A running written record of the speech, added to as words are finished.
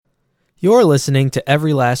You're listening to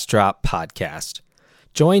Every Last Drop podcast.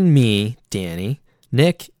 Join me, Danny,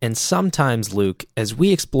 Nick, and sometimes Luke as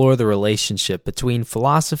we explore the relationship between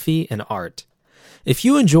philosophy and art. If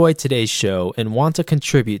you enjoyed today's show and want to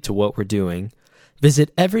contribute to what we're doing,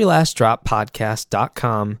 visit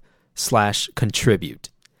everylastdroppodcast.com/contribute.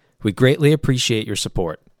 We greatly appreciate your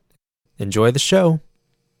support. Enjoy the show.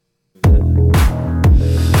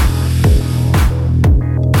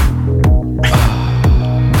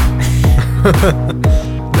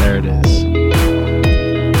 There it is.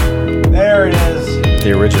 There it is.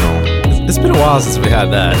 The original. It's been a while since we had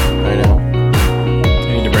that. I know.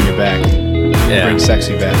 I need to bring it back. Yeah. Bring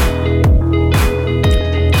sexy back.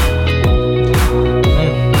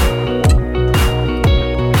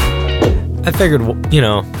 I figured,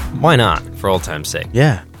 why not? For old time's sake.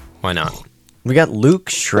 Yeah. Why not? We got Luke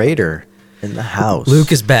Schrader in the house.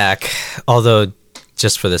 Luke is back, although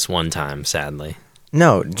just for this one time, sadly.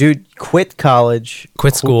 No, dude, quit college.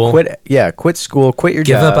 Quit school. Quit school. Quit your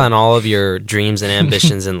Give job. up on all of your dreams and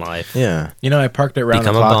ambitions in life. Yeah. You know, I parked it around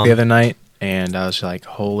the Become a clock bum. the other night, and I was like,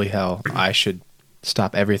 holy hell, I should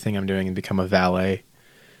stop everything I'm doing and become a valet.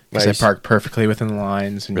 Because Nice. I parked perfectly within the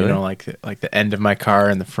lines, and Really? like the end of my car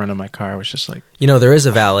and the front of my car was just like, There is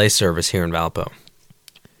a valet service here in Valpo.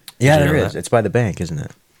 Yeah, Did you there know is. that? It's by the bank, isn't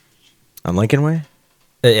it? On Lincoln Way?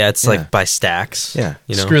 Yeah, it's Yeah. like by stacks. Yeah.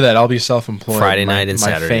 screw that, I'll be self-employed. Friday night and my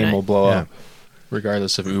Saturday fame night. will blow Yeah. up,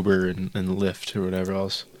 regardless of Uber and Lyft or whatever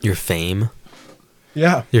else. Your fame.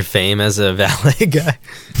 Yeah. Your fame as a valet guy.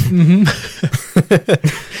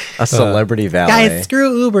 A celebrity valet.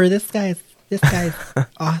 screw Uber. This guy's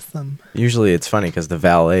awesome. Usually it's funny because the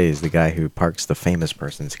valet is the guy who parks the famous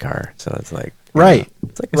person's car. So it's like... Right.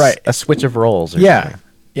 It's like Right. a switch of roles. Or Yeah. something.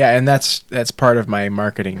 Yeah, and that's part of my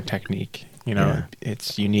marketing technique. Yeah.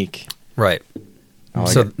 It's unique. Right. I like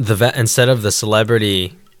So it. instead of the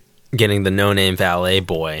celebrity getting the no-name valet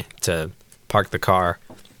boy to park the car,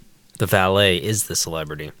 the valet is the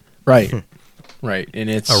celebrity. Right. Right. And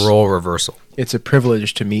it's A role reversal. it's a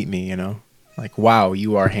privilege to meet me, Like, wow,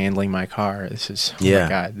 you are handling my car. This is oh Yeah. my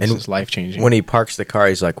god, this And is life changing. When he parks the car,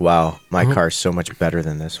 he's like, wow, my car's so much better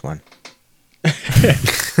than this one.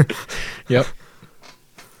 Yep.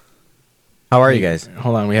 How are you guys?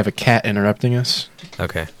 Hold on, we have a cat interrupting us.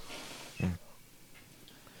 Okay.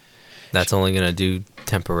 That's only going to do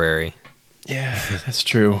temporary. Yeah, that's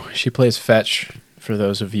true. She plays fetch for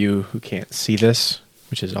those of you who can't see this,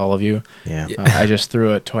 which is all of you. Yeah. I just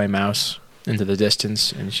threw a toy mouse into the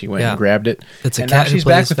distance and she went Yeah. and grabbed it. It's a and cat now who she's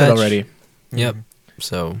back plays with fetch. it already. Yep.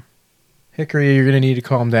 So Hickory, you're going to need to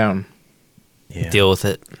calm down. Yeah. deal with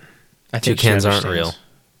it. I think she Toucans aren't understands. real.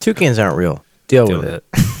 Toucans aren't real. Deal Deal with with it.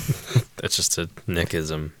 it. That's just a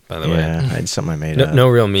Nickism, by the way. Yeah, it's something I made No, up. no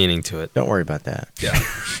real meaning to it. Don't worry about that. Yeah.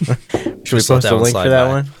 Should we Just let post that a one link slide for that by.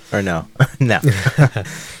 one? Or no? No.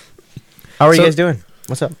 How are you So- guys doing?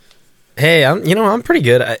 What's up? Hey, I'm pretty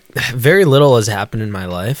good. Very little has happened in my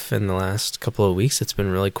life in the last couple of weeks. It's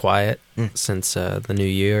been really quiet since the new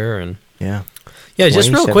year, and Yeah. just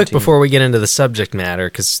real quick 2017. before we get into the subject matter,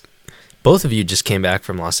 because both of you just came back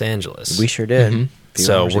from Los Angeles. We sure did. Mhm. Few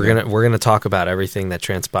So hours we're ago. gonna talk about everything that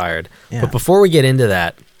transpired. Yeah. But before we get into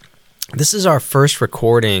that, this is our first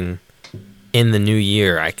recording in the new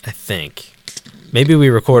year. I think maybe we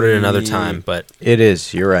recorded another time, but It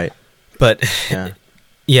is. You're right. Yeah.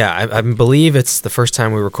 yeah, I believe it's the first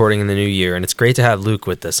time we're recording in the new year, and it's great to have Luke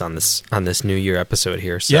with us on this New Year episode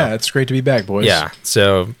here. So, Yeah, it's great to be back, boys. yeah.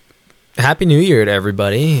 So Happy New Year to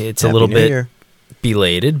everybody. It's a Happy little New bit Year.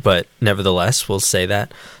 belated, but nevertheless, we'll say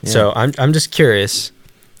that. Yeah. So I'm just curious.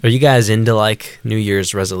 Are you guys into like New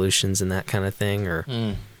Year's resolutions and that kind of thing, or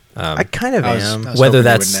I kind of I was- am. I was whether hoping you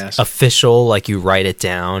that's wouldn't ask. official, like you write it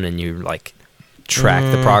down and you like track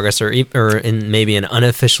the progress, or in maybe an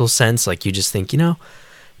unofficial sense, like you just think,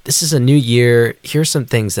 this is a new year. Here's some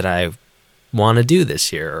things that I want to do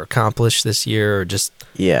this year, or accomplish this year, or just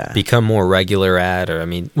Yeah. become more regular at. Or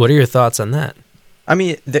what are your thoughts on that? I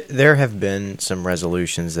mean, there have been some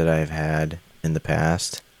resolutions that I've had in the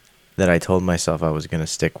past that I told myself I was going to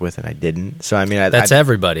stick with, and I didn't. So, I mean, That's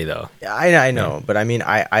everybody, though. I know, but I mean,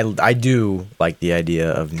 I do like the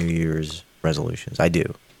idea of New Year's resolutions. I do.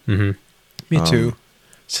 Mm-hmm. Me too.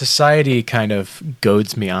 Society kind of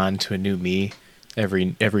goads me on to a new me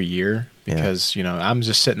every year because I'm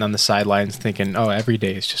just sitting on the sidelines thinking, oh, every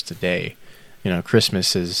day is just a day.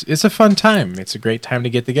 Christmas it's a fun time. It's a great time to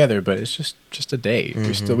get together, but it's just a day.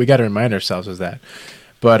 We got to remind ourselves of that.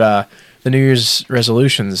 But the New Year's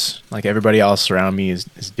resolutions, like everybody else around me is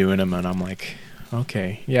doing them, and I'm like,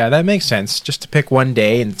 Okay. Yeah, that makes sense. Just to pick one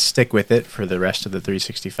day and stick with it for the rest of the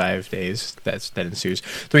 365 days that ensues.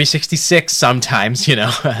 366 sometimes, you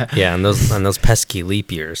know. Yeah, and those pesky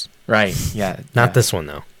leap years. Right. Yeah. Not yeah. this one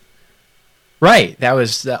though. Right. That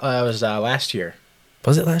was last year.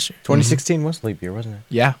 Was it last year? 2016 was leap year, wasn't it?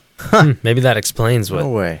 Yeah. Maybe that explains what. No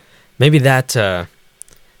way. Maybe that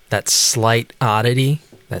that slight oddity,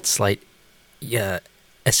 that slight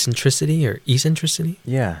eccentricity or eccentricity.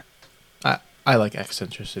 Yeah. I like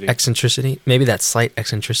eccentricity. Eccentricity. Maybe that slight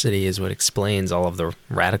eccentricity is what explains all of the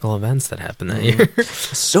radical events that happened that year.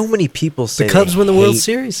 So many people say The Cubs they win the World hate-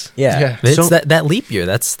 Series. Yeah. Yeah. It's So, that leap year.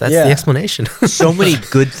 That's Yeah. the explanation. so many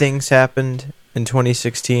good things happened in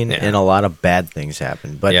 2016, Yeah. and a lot of bad things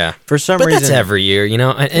happened. But Yeah. for some But reason, that's every year, you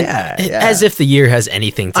know. And Yeah, yeah. as if the year has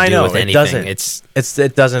anything to I do know, with it anything. doesn't.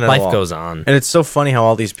 it doesn't at Life all. goes on. And it's so funny how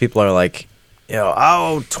all these people are like, you know,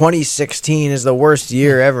 oh, 2016 is the worst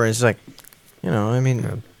year ever. And it's like, you know, I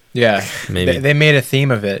mean, Yeah, Maybe. they made a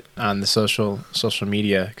theme of it on the social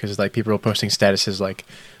media because like people were posting statuses like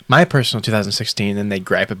my personal 2016, and they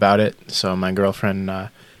gripe about it. So my girlfriend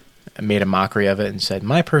made a mockery of it and said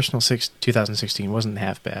my personal 2016 wasn't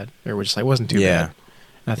half bad, or was just like wasn't too Yeah. bad.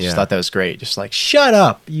 And I just Yeah. thought that was great. Just like shut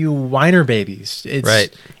up, you whiner babies. It's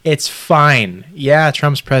Right. It's fine. Yeah,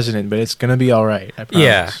 Trump's president, but it's gonna be all right. I promise.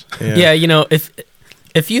 Yeah. Yeah. Yeah, you know,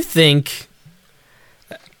 if you think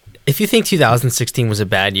 2016 was a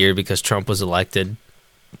bad year because Trump was elected,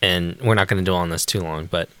 and we're not going to dwell on this too long,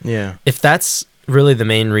 but yeah. if that's really the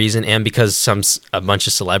main reason, and because a bunch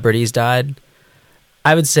of celebrities died,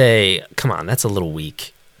 I would say, come on, that's a little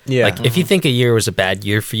weak. Yeah. Like, if you think a year was a bad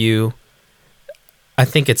year for you, I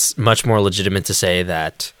think it's much more legitimate to say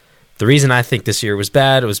that the reason I think this year was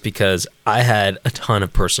bad was because I had a ton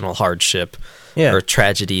of personal hardship yeah. or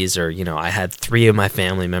tragedies, or, you know, I had 3 of my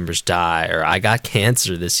family members die, or I got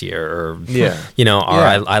cancer this year, or, Yeah. you know, or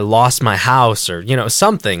Yeah. I lost my house, or, you know,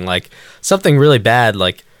 something really bad,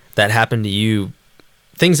 like that happened to you,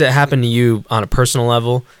 things that happened to you on a personal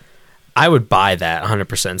level. I would buy that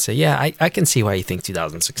 100% and say, yeah, I can see why you think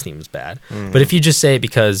 2016 was bad. Mm-hmm. But if you just say it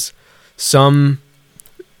because some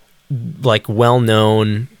like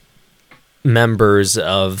well-known members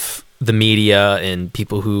of the media and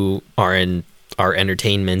people who are in our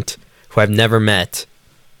entertainment who I've never met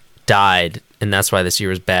died, and that's why this year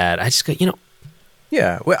was bad, I just go, you know,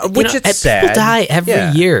 Yeah. Well, you which know, it's sad. people die every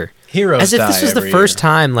Yeah. year. Heroes As if this die was the every first year.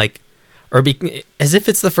 time, like, as if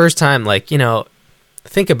it's the first time, like, you know,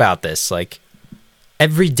 think about this, like,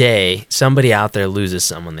 every day somebody out there loses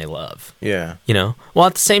someone they love, Yeah. you know? Well,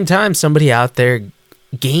 at the same time, somebody out there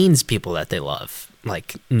gains people that they love.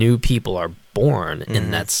 Like, new people are born,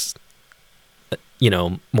 and that's, you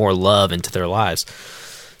know, more love into their lives.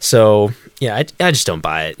 So, yeah, I just don't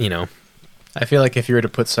buy it, you know? I feel like if you were to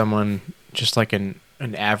put someone just like an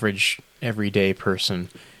average everyday person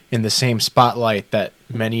in the same spotlight that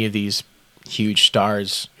many of these huge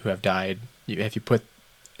stars who have died, if you put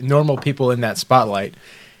normal people in that spotlight,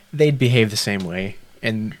 they'd behave the same way,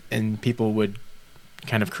 and people would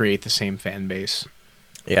kind of create the same fan base.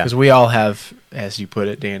 Yeah. Because we all have, as you put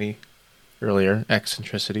it, Danny, earlier,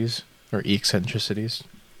 eccentricities or eccentricities,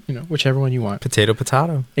 you know, whichever one you want. Potato.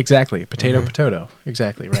 Exactly, potato.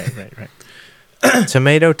 Exactly, right.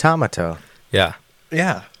 Tomato, tomato. Yeah.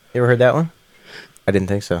 Yeah. You ever heard that one? I didn't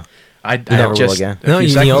think so. I never will again. No, you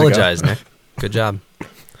seconds ago. neologize, Nick. Good job.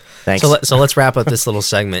 Thanks. So let's wrap up this little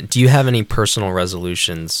segment. Do you have any personal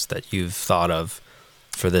resolutions that you've thought of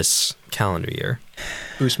for this calendar year?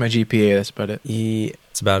 Boost my GPA. That's about it.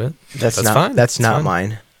 That's about it. That's not fine. That's not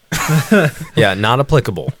fine. mine. Yeah, not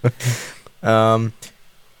applicable.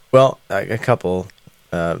 Well, a couple.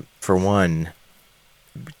 For one,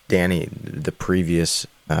 Danny, the previous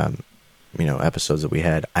episodes that we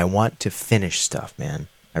had, I want to finish stuff, man.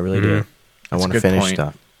 I really do. I That's want a to good finish point.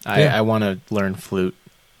 stuff. I want to learn flute.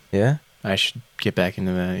 Yeah, I should get back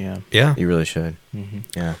into that. Yeah. Yeah. you really should. Mm-hmm.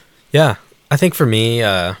 Yeah. Yeah. I think for me,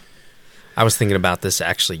 I was thinking about this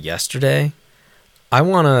actually yesterday. I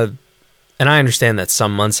want to, and I understand that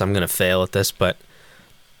some months I'm going to fail at this, but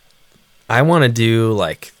I want to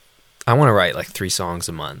write like 3 songs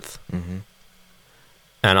a month. Mm-hmm.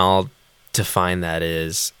 And I'll define that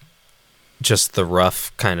as just the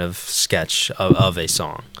rough kind of sketch of a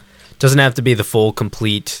song. Doesn't have to be the full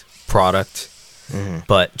complete product,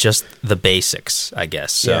 but just the basics, I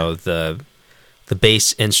guess. So the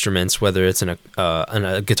bass instruments, whether it's in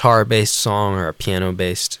a guitar-based song or a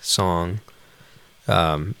piano-based song,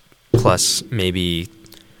 plus maybe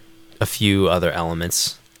a few other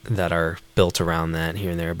elements that are built around that here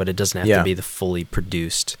and there, but it doesn't have to be the fully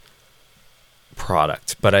produced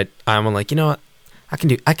product. But I'm like, you know what?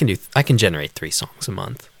 I can generate 3 songs a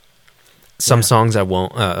month. Some songs I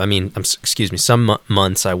won't. Excuse me. Some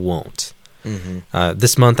months I won't. Mm-hmm.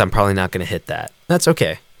 This month I'm probably not going to hit that. That's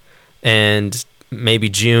okay. And maybe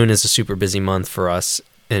June is a super busy month for us,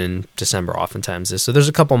 and December oftentimes is. So there's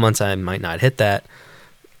a couple months I might not hit that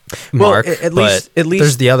mark. Well, at least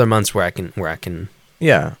there's the other months where I can.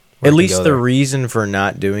 Yeah. Where At I can least go the there. reason for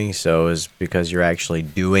not doing so is because you're actually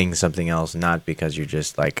doing something else, not because you're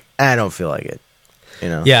just like, I don't feel like it. You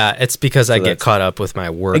know? Yeah, it's because I get that's- caught up with my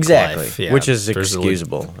work Exactly. life. Yeah, Which is there's a le-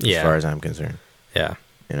 excusable as yeah. far as I'm concerned. Yeah.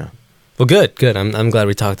 You know? Well, good. I'm glad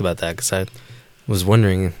we talked about that because I was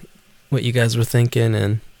wondering what you guys were thinking.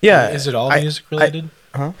 And Yeah. Is it all I- music related?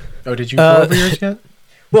 Huh? Oh, did you go over yours yet?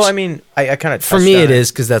 Well, I mean, I kind of for me, it is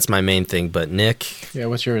because that's my main thing. But Nick, Yeah,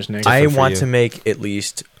 what's yours, Nick? I for want you. to make at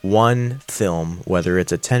least one film, whether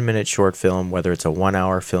it's a 10-minute short film, whether it's a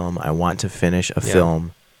 1-hour film. I want to finish a Yeah.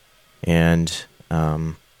 film. And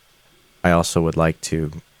I also would like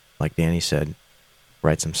to, like Danny said,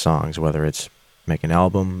 write some songs, whether it's make an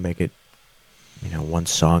album, make it, one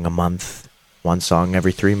song a month, one song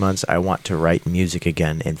every 3 months. I want to write music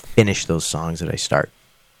again and finish those songs that I start.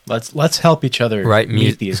 Let's help each other Right,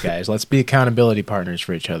 meet these guys. Let's be accountability partners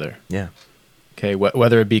for each other. Yeah. Okay,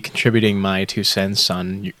 whether it be contributing my 2 cents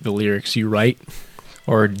on the lyrics you write,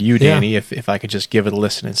 or you, Danny, if I could just give it a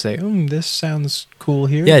listen and say, this sounds cool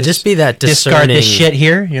here. yeah, just be that discard discerning. this shit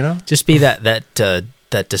here, you know? Just be that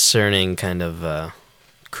discerning kind of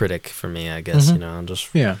critic for me, I guess. Mhm. I'll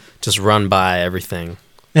Yeah. just run by everything.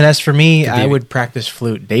 And as for me, Could be- I would practice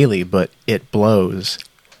flute daily, but it blows.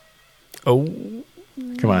 Oh,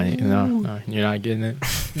 Come on, no, you're not getting it.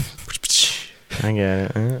 I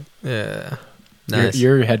get it. yeah, nice.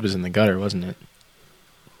 Your head was in the gutter, wasn't it?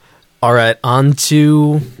 All right, on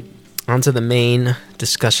to the main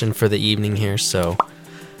discussion for the evening here. So,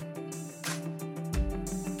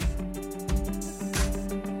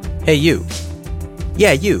 Hey, you.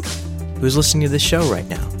 Yeah, you. Who's listening to this show right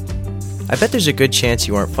now? I bet there's a good chance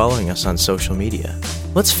you aren't following us on social media.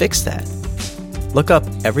 Let's fix that. Look up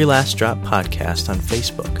Every Last Drop Podcast on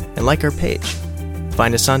Facebook and like our page.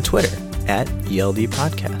 Find us on Twitter @ELD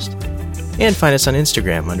Podcast. And find us on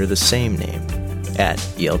Instagram under the same name,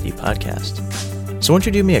 @ELD Podcast. So won't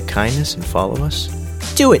you do me a kindness and follow us?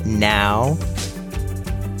 Do it now.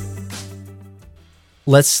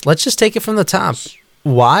 let's just take it from the top.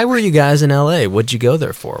 Why were you guys in LA? What'd you go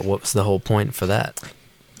there for? What was the whole point for that?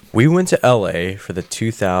 We went to LA for the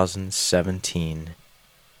 2017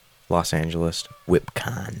 Los Angeles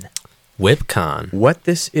WhipCon. WhipCon. What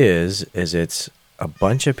this is it's a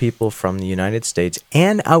bunch of people from the United States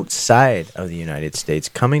and outside of the United States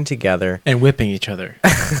coming together. And whipping each other.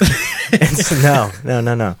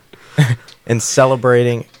 No. And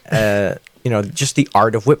celebrating, just the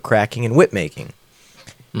art of whip cracking and whip making.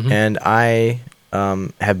 Mhm. And I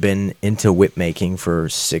have been into whip making for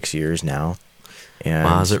 6 years now. And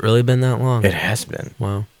Wow, has it really been that long? it has been.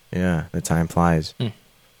 Wow. Yeah, the time flies. Hmm.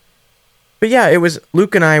 But yeah, it was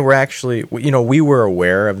Luke and I were actually, we were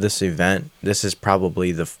aware of this event. This is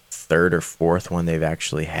probably the 3rd or 4th one they've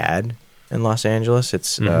actually had in Los Angeles.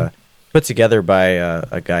 It's put together by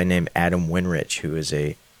a guy named Adam Winrich, who is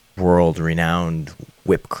a world-renowned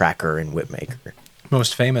whip cracker and whip maker.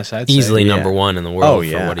 Most famous, I'd say. Easily Yeah. number one in the world Oh,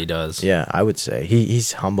 yeah. for what he does. Yeah, I would say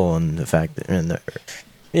he's humble in the fact that,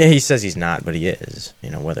 he says he's not, but he is.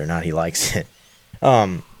 Whether or not he likes it.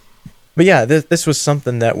 But yeah, this was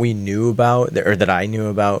something that we knew about, or that I knew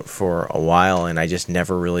about for a while, and I just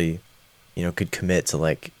never really, could commit to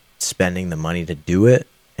like spending the money to do it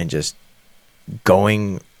and just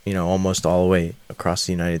going, almost all the way across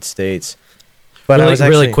the United States. But I was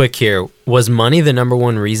really quick here. Was money the number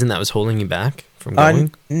one reason that was holding you back from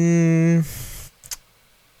going?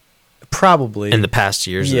 Probably In the past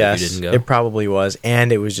years yes, that you didn't go? it probably was,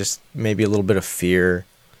 and it was just maybe a little bit of fear.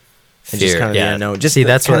 And just Fear, kind of yeah. unknown. Just See, the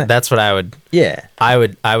that's kinda- what I would Yeah, I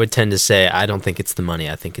would tend to say. I don't think it's the money.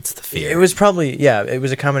 I think it's the fear. it was probably it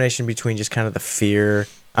was a combination between just kind of the fear.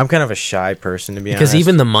 I'm kind of a shy person, to be because honest.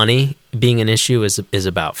 even the money being an issue is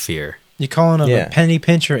about fear. You calling him Yeah. a penny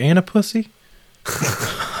pincher and a pussy?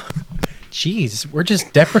 Jeez, we're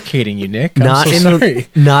just deprecating you, Nick. I'm Not so in sorry.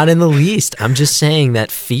 not in the least. I'm just saying that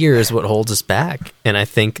fear is what holds us back. And I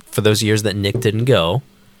think for those years that Nick didn't go,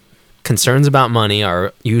 concerns about money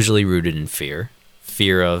are usually rooted in fear.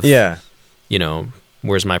 Fear of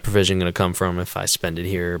where's my provision going to come from if I spend it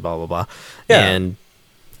here, blah blah blah. Yeah.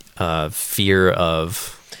 And fear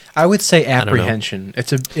of I would say don't know. apprehension.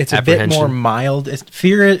 It's a bit Apprehension. more mild. It's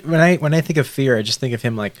fear. When I think of fear, I just think of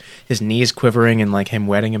him like his knees quivering and like him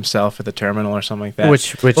wetting himself at the terminal or something like that.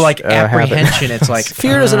 Which But like happened. apprehension, it's like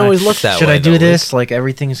Fear doesn't always look that should way, I do though, this? Like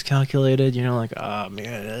everything's calculated. You know, like oh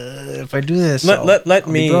man, if I do this, Let I'll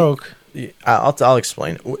be me- broke. I'll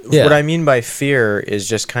explain. Yeah. What I mean by fear is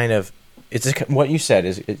just kind of what you said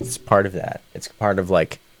is it's part of that. It's part of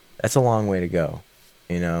like that's a long way to go.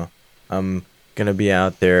 You know, I'm gonna be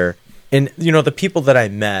out there, and you know the people that I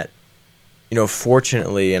met. You know,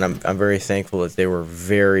 fortunately, and I'm very thankful that they were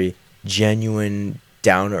very genuine,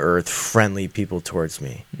 down to earth, friendly people towards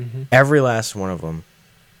me. Mm-hmm. Every last one of them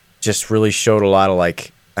just really showed a lot of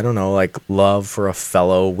like I don't know, like love for a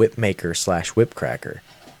fellow whip maker / whip cracker,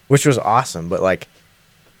 which was awesome. But like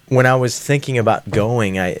when I was thinking about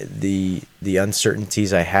going, the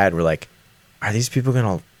uncertainties I had were like, are these people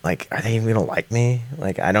gonna like? Are they even gonna like me?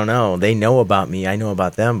 Like I don't know. They know about me. I know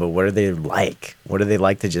about them. But what are they like? What do they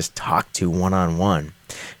like to just talk to one-on-one?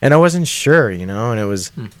 And I wasn't sure, you know. And it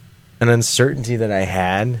was an uncertainty that I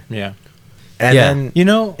had. Yeah. And Yeah. then You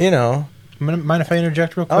know, mind if I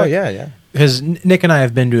interject real quick? Oh yeah. Because Nick and I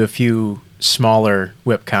have been to a few smaller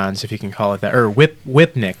whip cons, if you can call it that, or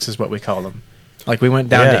whip nicks is what we call them. Like we went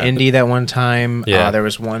down Yeah. to Indy that one time. Yeah. There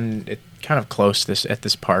was one kind of close at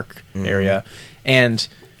this park area, and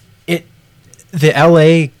the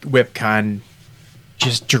LA whip con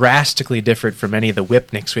just drastically differed from any of the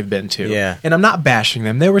whip nicks we've been to. Yeah. And I'm not bashing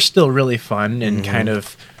them; they were still really fun and kind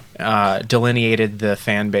of delineated the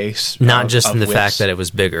fan base. Not of- just of in the whips. fact that it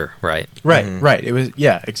was bigger, right? Right, right. It was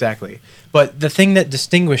exactly. But the thing that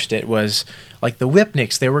distinguished it was like the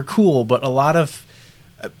Whipnicks. They were cool, but a lot of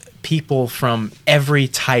people from every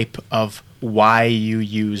type of why you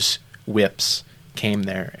use whips came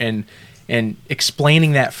there, and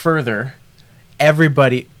explaining that further,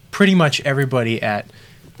 pretty much everybody at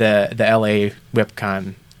the LA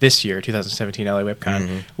WhipCon this year, 2017 LA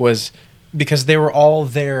WhipCon, was because they were all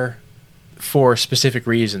there for specific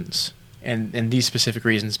reasons, and these specific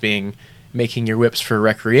reasons being making your whips for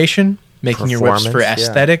recreation, making your whips for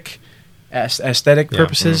Performance, yeah. aesthetic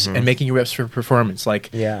purposes, and making your whips for performance, like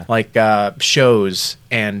shows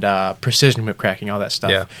and precision whip cracking, all that stuff.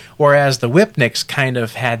 Yeah. Whereas the Whipnicks kind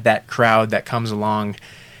of had that crowd that comes along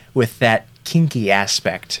with that kinky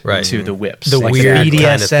aspect Right. to the whips, The like weird the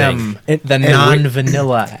kind of BDSM, thing. the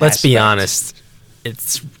non-vanilla. Let's be aspect.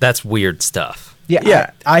 honest. That's weird stuff.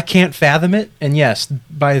 Yeah. I can't fathom it, and yes,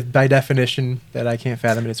 by definition, that I can't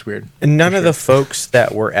fathom it, it's weird. And none of the folks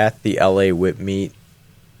that were at the LA Whip Meet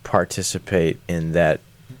participate in that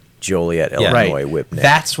Joliet, Illinois Whip Nick.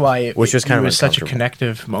 That's why Which was kind of was such a uncomfortable.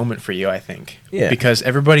 connective moment for you, I think. Yeah. Because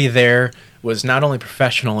everybody there was not only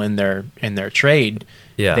professional in their trade,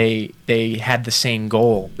 Yeah. they had the same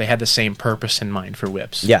goal. They had the same purpose in mind for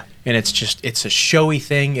whips. Yeah. And it's a showy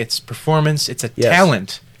thing, it's performance, it's a Yes.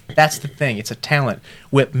 talent. That's the thing. It's a talent.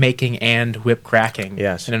 Whip making and whip cracking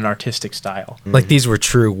Yes. in an artistic style. Like these were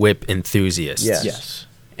true whip enthusiasts. Yes. Yes.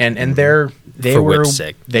 And they For were whip's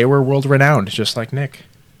sake. they were world renowned, just like Nick.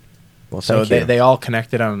 Well, So thank you. they all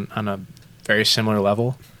connected on a very similar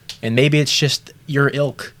level. And maybe it's just your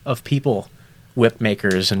ilk of people, whip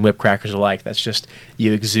makers and whip crackers alike. That's just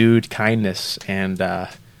you exude kindness and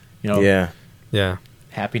yeah. Yeah.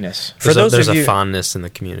 happiness. For those there's of a you- fondness in the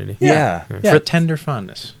community. Yeah. Yeah, tender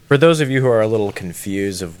fondness. For those of you who are a little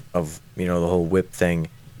confused of the whole whip thing,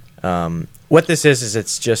 what this is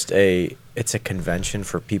it's just it's a convention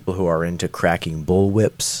for people who are into cracking bull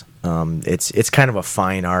whips. It's kind of a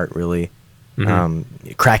fine art, really.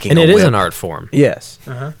 Cracking, And a it is whip. an art form. Yes,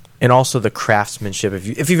 Uh-huh. and also the craftsmanship.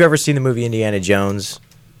 If you've ever seen the movie Indiana Jones,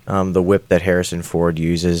 the whip that Harrison Ford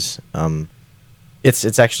uses,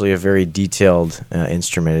 it's actually a very detailed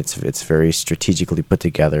instrument. It's very strategically put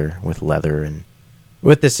together with leather. And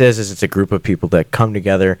what this is it's a group of people that come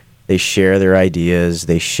together. They share their ideas.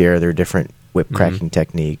 They share their different whip cracking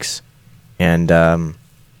techniques, and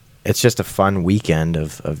it's just a fun weekend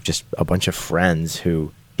of just a bunch of friends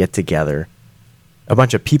who get together. A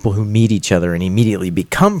bunch of people who meet each other and immediately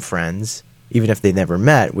become friends, even if they never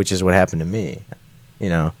met, which is what happened to me.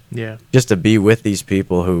 Yeah. Just to be with these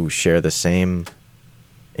people who share the same,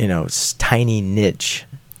 tiny niche.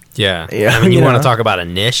 Yeah. Yeah, I mean, you you want know. to talk about a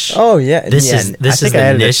niche? Oh yeah, This yeah, is I this is think I the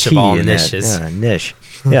added a niche of T all in that. niches. Yeah, niche.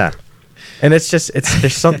 Yeah, and it's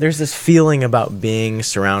there's this feeling about being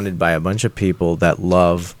surrounded by a bunch of people that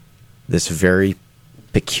love this very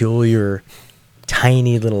peculiar,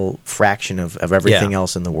 tiny little fraction of everything Yeah.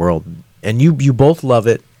 else in the world, and you both love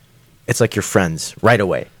it. It's like you're friends right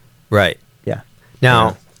away. Right. Yeah. Now,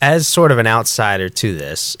 Yeah. as sort of an outsider to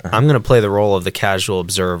this, I'm going to play the role of the casual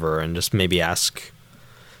observer and just maybe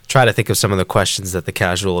try to think of some of the questions that the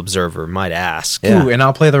casual observer might ask. Yeah. Ooh, and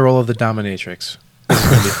I'll play the role of the dominatrix. This is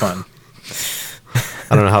gonna be fun.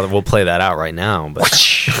 I don't know how we'll play that out right now, but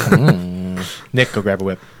Nick, go grab a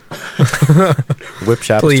whip. Whip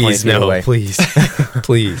shop is 20 please, feet no, away. please,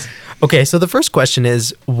 please. Okay, so the first question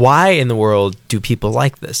is, why in the world do people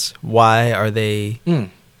like this? Why are they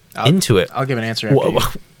into it? I'll give an answer after you.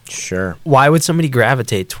 Sure. Why would somebody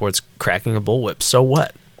gravitate towards cracking a bullwhip? So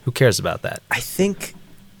what? Who cares about that? I think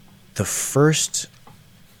the first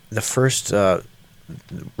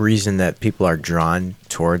reason that people are drawn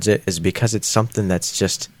towards it is because it's something that's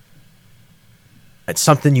just, it's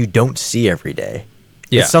something you don't see every day.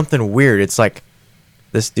 Yeah. It's something weird. It's like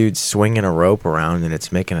this dude's swinging a rope around and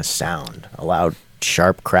it's making a sound, a loud,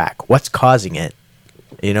 sharp crack. What's causing it?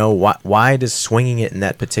 You know, why does swinging it in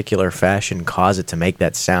that particular fashion cause it to make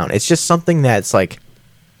that sound? It's just something that's like,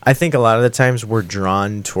 I think a lot of the times we're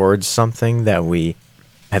drawn towards something that we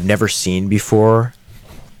have never seen before,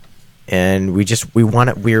 and we want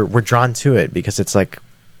it. We're drawn to it because it's like,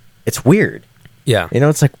 it's weird. Yeah. You know,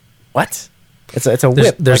 it's like, what? It's a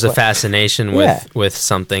whip. There's Like, a fascination with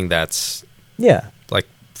something that's yeah. like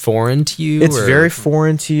foreign to you. It's or very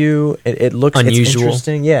foreign to you. It looks unusual. It's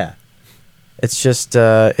interesting. Yeah. It's just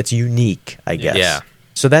it's unique, I guess. Yeah.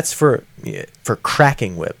 So that's for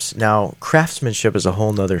cracking whips. Now, craftsmanship is a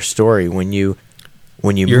whole nother story. When you're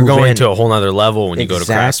You're move going in, to a whole nother level when you go to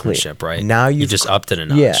Exactly. craftsmanship, right? Now you you've just upped it a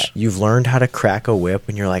notch. Yeah, you've learned how to crack a whip,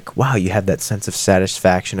 and you're like, wow, you have that sense of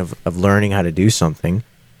satisfaction of learning how to do something.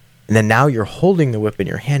 And then now you're holding the whip in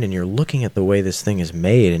your hand, and you're looking at the way this thing is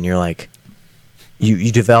made, and you're like,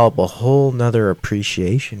 you develop a whole nother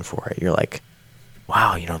appreciation for it. You're like,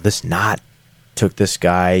 wow, this knot took this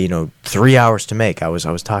guy 3 hours to make. I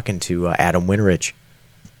was talking to Adam Winrich,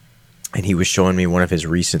 and he was showing me one of his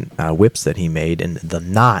recent whips that he made, and the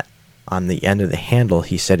knot on the end of the handle,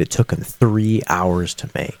 he said it took him 3 hours to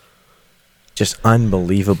make. Just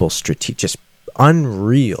unbelievable strategic, just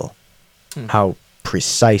unreal how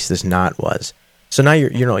precise this knot was. So now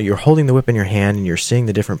you're holding the whip in your hand and you're seeing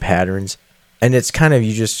the different patterns, and it's kind of,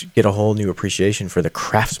 you just get a whole new appreciation for the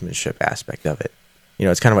craftsmanship aspect of it.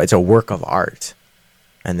 It's a work of art.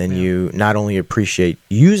 And then you not only appreciate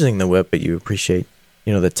using the whip, but you appreciate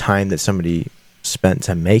the time that somebody spent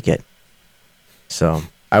to make it. So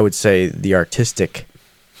I would say the artistic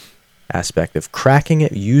aspect of cracking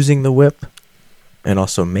it, using the whip, and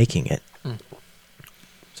also making it.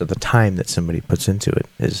 So the time that somebody puts into it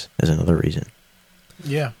is another reason.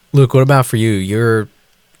 Yeah. Luke, what about for you? You're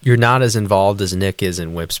not as involved as Nick is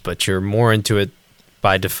in whips, but you're more into it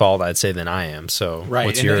by default, I'd say, than I am. So Right,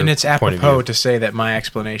 what's your and it's point of apropos view? to say that my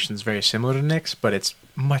explanation is very similar to Nick's, but it's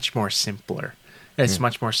much more simpler. It's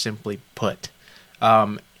much more simply put.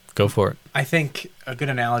 Go for it. I think a good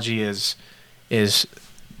analogy is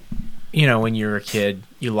when you're a kid,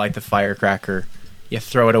 you light the firecracker, you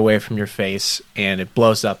throw it away from your face, and it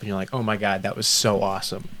blows up, and you're like, oh my God, that was so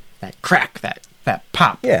awesome. That crack, that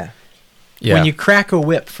pop. Yeah. Yeah. When you crack a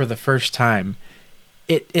whip for the first time,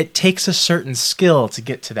 it takes a certain skill to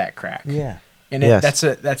get to that crack. Yeah. And Yes.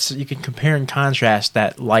 that's you can compare and contrast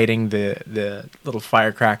that lighting the little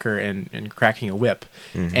firecracker and cracking a whip.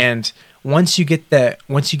 Mm-hmm. And once you get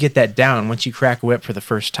that down, once you crack a whip for the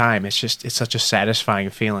first time, it's such a satisfying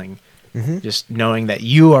feeling. Mm-hmm. Just knowing that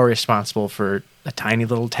you are responsible for a tiny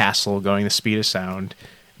little tassel going the speed of sound,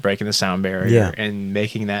 breaking the sound barrier, and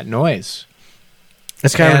making that noise.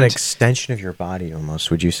 It's kind of an And- extension of your body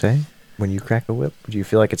almost, would you say? When you crack a whip? Would you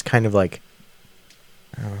feel like it's kind of like...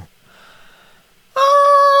 I don't know.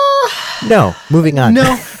 No, moving on.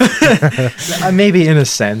 No, maybe in a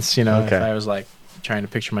sense, if Okay. I was like trying to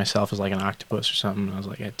picture myself as like an octopus or something, I was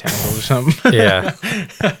like had tentacles or something. Yeah.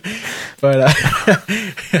 But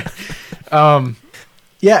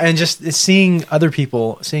yeah, and just seeing other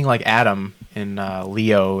people, seeing like Adam and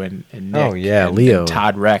Leo and Nick, Oh, yeah, and Leo.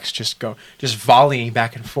 Todd Rex just volleying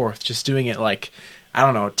back and forth, just doing it like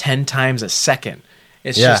 10 times a second.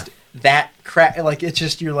 It's Yeah. just that crack, like it's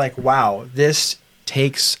just, you're like, wow, this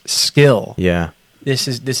takes skill. Yeah. This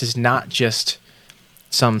is not just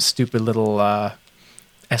some stupid little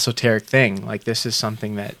esoteric thing. Like, this is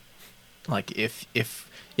something that, like, if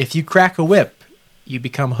you crack a whip, you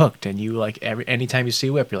become hooked, and you like anytime you see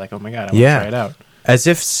a whip, you're like, oh my God, I want to try it out. As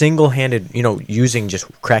if single-handed, using just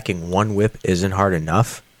cracking one whip isn't hard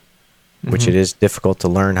enough, which it is difficult to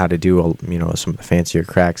learn how to do, some of the fancier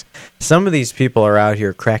cracks. Some of these people are out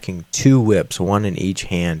here cracking 2 whips, one in each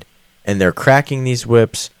hand, and they're cracking these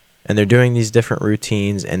whips, and they're doing these different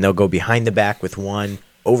routines, and they'll go behind the back with one,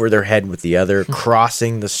 over their head with the other,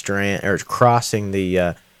 crossing the strand, or crossing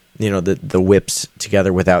the, the whips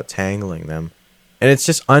together without tangling them. And it's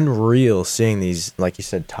just unreal seeing these, like you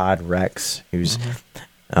said, Todd Rex, who's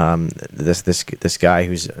this guy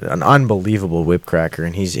who's an unbelievable whip cracker,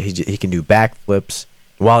 and he can do backflips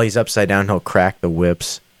while he's upside down. He'll crack the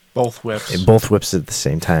whips, Both whips. both whips at the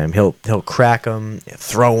same time. He'll crack them,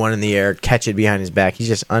 throw one in the air, catch it behind his back. He's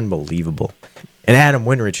just unbelievable. And Adam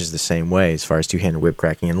Winrich is the same way as far as two-handed whip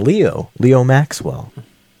cracking. And Leo Maxwell,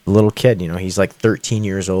 the little kid, he's like 13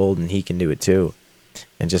 years old, and he can do it too.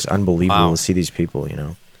 And just unbelievable to see these people,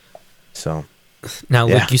 So Now,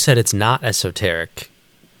 yeah. Luke, you said it's not esoteric.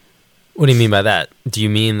 What do you mean by that? Do you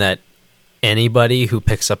mean that anybody who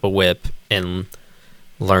picks up a whip and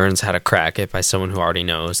learns how to crack it by someone who already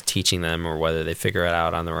knows, teaching them, or whether they figure it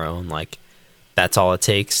out on their own, like that's all it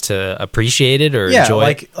takes to appreciate it or enjoy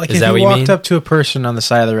it? Like Is if that you what you walked mean? up to a person on the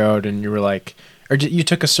side of the road and you were like, or you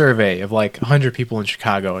took a survey of like 100 people in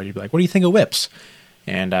Chicago, and you'd be like, "What do you think of whips?"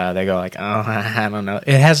 And they go like, "Oh, I don't know."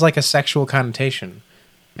 It has like a sexual connotation,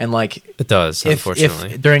 and like It does, if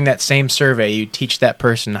unfortunately. during that same survey you teach that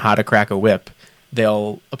person how to crack a whip,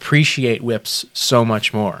 they'll appreciate whips so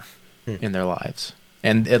much more in their lives,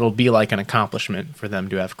 and it'll be like an accomplishment for them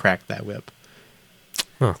to have cracked that whip.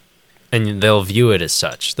 Huh. And they'll view it as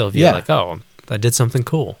such. They'll view it like, oh, I did something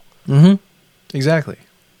cool. Mm-hmm. Exactly.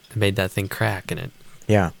 I made that thing crack, and it.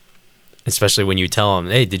 yeah, Especially when you tell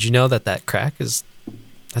them, "Hey, did you know that crack is?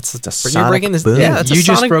 That's a you're sonic breaking this. boom. Yeah, that's you a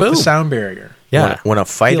just sonic broke boom. the sound barrier. Yeah, when a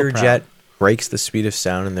fighter proud. jet breaks the speed of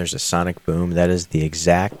sound and there's a sonic boom, that is the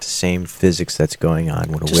exact same physics that's going on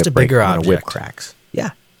when Just a whip bigger when a whip object. cracks. Yeah,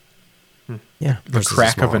 yeah, The Versus a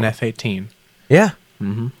crack of small an one. F-18. yeah.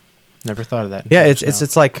 Mm-hmm. Never thought of that. Yeah, until it's now.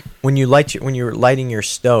 it's like when you're lighting your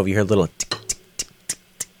stove, you hear a little tick, tick, tick, tick,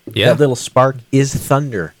 tick. yeah. That little spark is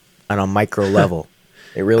thunder on a micro level.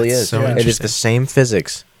 It really That's is. so It is interesting. the same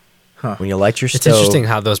physics. Huh. When you light your It's stove, interesting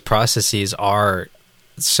how those processes are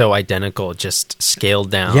so identical, just scaled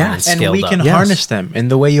down Yeah. and and scaled we up. can Yes. harness them. And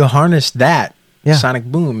the way you harness that Yeah. sonic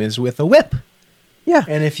boom is with a whip. Yeah,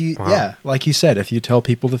 And if you, Wow. like you said, if you tell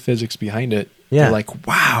people the physics behind it, Yeah. they're like,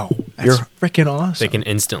 "Wow, that's You're- freaking awesome." They can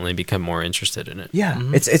instantly become more interested in it. yeah.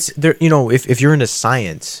 It's there. If you're into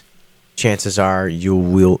science, chances are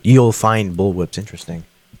you'll find bullwhips interesting.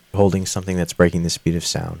 Holding something that's breaking the speed of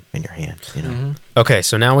sound in your hand. Okay,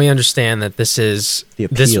 so now we understand that this is The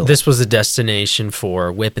this appeal. this was a destination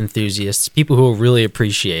for whip enthusiasts, people who will really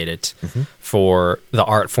appreciate it for the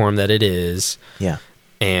art form that it is, Yeah,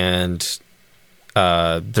 and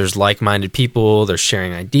there's like-minded people. They're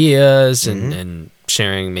sharing ideas and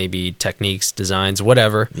sharing maybe techniques, designs,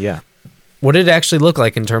 whatever. yeah. What did it actually look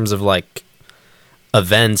like in terms of like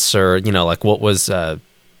events, or like what was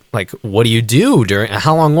like what do you do during?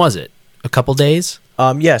 How long was it? A couple days?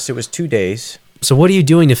 Yes, it was 2 days. So what are you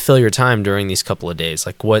doing to fill your time during these couple of days?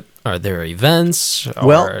 Like, what are there events?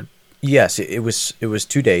 Well, yes, it was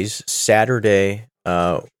 2 days. Saturday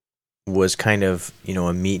was kind of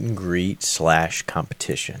a meet and greet /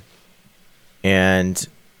 competition, and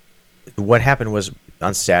what happened was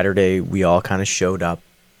on Saturday we all kind of showed up.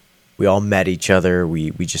 We all met each other. We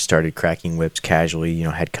just started cracking whips casually.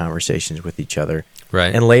 Had conversations with each other.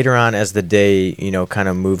 right? And later on, as the day kind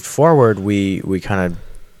of moved forward, we Adam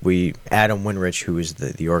Winrich, who is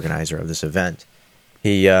the organizer of this event,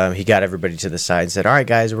 he got everybody to the side and said, "All right,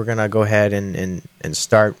 guys, we're gonna go ahead and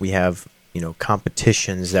start. We have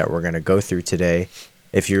competitions that we're gonna go through today.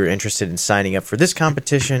 If you're interested in signing up for this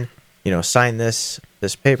competition, sign this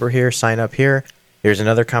paper here, sign up here. Here's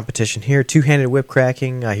another competition here, two-handed whip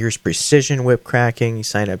cracking. Here's precision whip cracking. You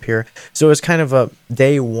sign up here." So it was kind of a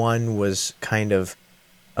day one was kind of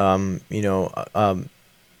meet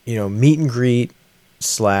and greet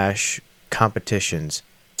 / competitions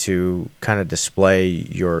to kind of display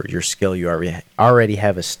your skill you already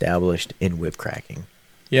have established in whip cracking.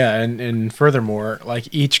 Yeah, and furthermore, like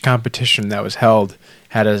each competition that was held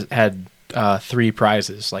had 3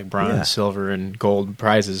 prizes, like bronze, Yeah. silver, and gold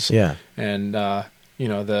prizes. Yeah. And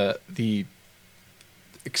the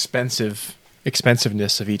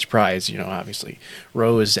expensiveness of each prize, obviously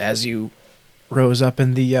rose as you rose up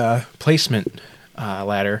in the placement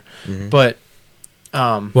ladder. Mm-hmm. But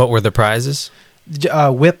What were the prizes?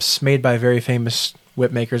 whips made by very famous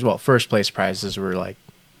whip makers. Well, first place prizes were like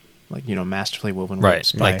masterfully woven Right,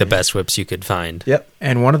 whips. like by- the best whips you could find. Yep.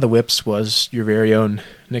 And one of the whips was your very own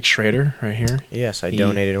Nick Schrader right here. Yes, I He-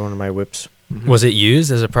 donated one of my whips. Was it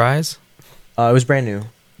used as a prize? It was brand new.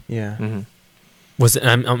 Yeah. Mm-hmm. Was it?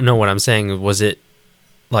 No, what I'm saying, was it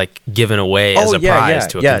like given away as a prize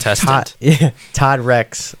to a contestant? Todd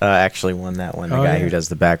Rex actually won that one. The Oh, guy yeah. who does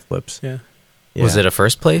the backflips. Yeah. Was it a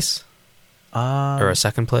first place or Or a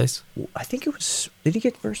second place? I think it was. Did he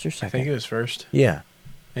get first or I second? think it was first. Yeah.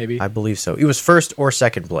 maybe. I believe so. He was first or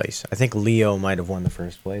second place. I think Leo might have won the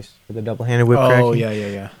first place for the double-handed whip cracking. Oh,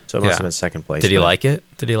 yeah. So it must Yeah. have been second place. Did he but like it?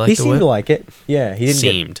 Did he like He the seemed whip? to like it. Yeah, he didn't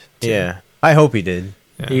Seemed. Get, yeah, I hope he did.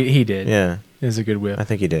 Yeah. He did. Yeah, It was a good whip. I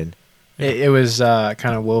think he did. It was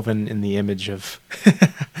kind of woven in the image of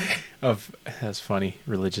that's funny,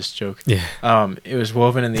 religious joke. Yeah. It was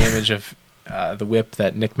woven in the image of the whip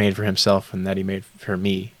that Nick made for himself and that he made for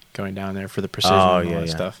me going down there for the precision and all that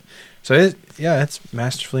stuff. So it's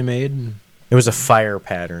masterfully made. And It was a fire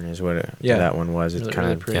pattern, is what Yeah. that one was. It's really, kind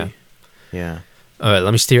really of pretty. yeah. All right,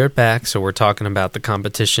 let me steer it back. So we're talking about the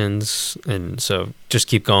competitions, and so just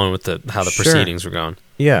keep going with how the Sure. proceedings were going.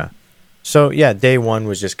 Yeah. So, yeah, day one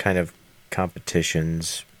was just kind of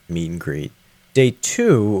competitions, meet and greet. Day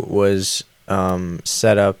two was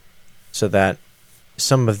set up so that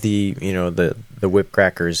some of the, the whip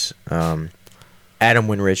crackers, Adam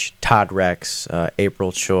Winrich, Todd Rex,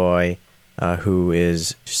 April Choi, who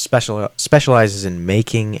is specializes in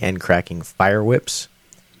making and cracking fire whips.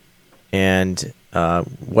 And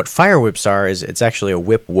what fire whips are is it's actually a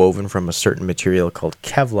whip woven from a certain material called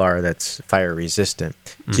Kevlar that's fire resistant.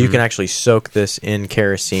 So you can actually soak this in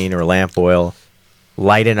kerosene or lamp oil,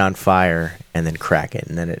 light it on fire, and then crack it.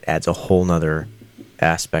 And then it adds a whole nother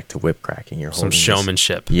aspect to whip cracking. You're Some holding this-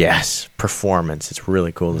 showmanship. Yes, performance. It's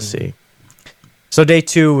really cool to see. So day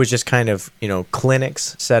two was just kind of,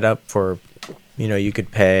 clinics set up for, you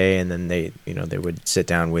could pay, and then they would sit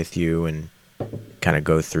down with you and kind of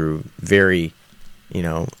go through very,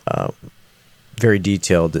 very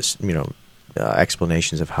detailed,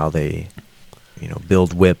 explanations of how they,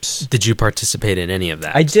 build whips. Did you participate in any of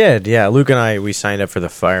that? I did, yeah. Luke and we signed up for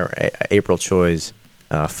the April Choi's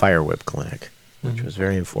fire whip clinic, which was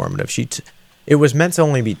very informative. It was meant to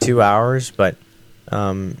only be 2 hours, but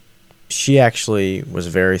she actually was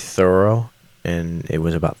very thorough, and it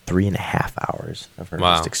was about 3.5 hours of her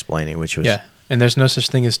Wow. just explaining, which was Yeah, and there's no such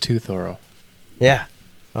thing as too thorough. yeah,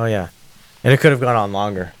 oh yeah, and it could have gone on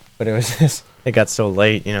longer, but it was just it got so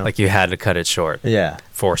late, Like you had to cut it short. yeah,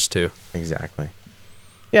 Forced to. exactly,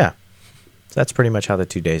 yeah. So that's pretty much how the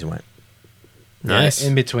 2 days went. Nice. Yeah,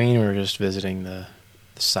 in between, we were just visiting the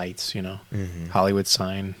sites, Hollywood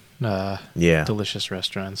Sign, Yeah, delicious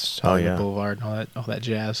restaurants, Oh, Hollywood yeah. Boulevard, and all that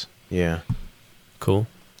jazz. yeah, Cool.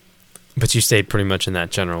 But you stayed pretty much in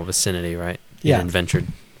that general vicinity, right? You Yeah. didn't venture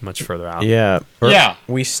much further out. yeah, Yeah.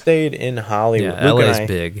 We stayed in Hollywood. Yeah, Luke and LA's I-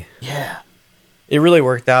 big. Yeah. It really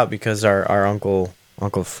worked out because our Uncle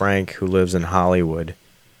Frank, who lives in Hollywood,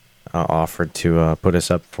 offered to put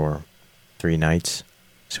us up for 3 nights.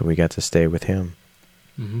 So we got to stay with him,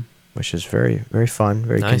 Mm-hmm. which is very, very fun,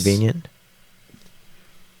 very Nice. convenient.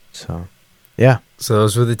 So, yeah, So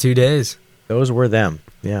those were the 2 days. those were them.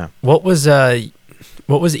 Yeah. What was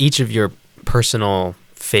each of your personal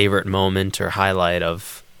favorite moment or highlight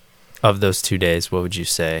of those 2 days? What would you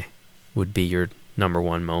say would be your number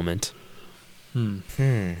one moment?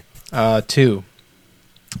 Two.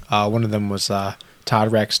 One of them was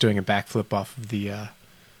Todd Rex doing a backflip off of the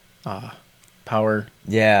power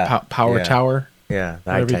Yeah. power tower. Yeah,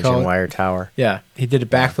 the Whatever you call high-tension it. wire tower. Yeah, he did a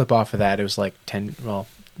backflip off of that. It was like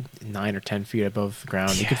 9 or 10 feet above the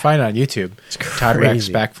ground. You can find it on YouTube. It's Todd Rex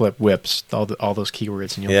crazy. backflip whips, all those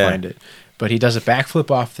keywords, and you'll Yeah. find it. But he does a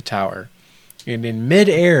backflip off the tower, and in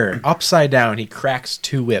midair, upside down, he cracks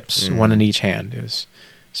 2 whips, one in each hand. It was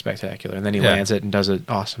spectacular. And then he Yeah. lands it and does an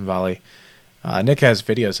awesome volley. Nick has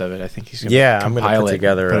videos of it. I think he's going Yeah, to I'm gonna compile put it,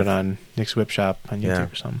 together put a- it on Nick's Whip Shop on YouTube Yeah.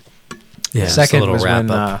 or something. Yeah, The just second a little was wrap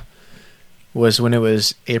when up. when it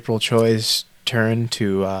was April Choi's turn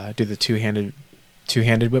to do the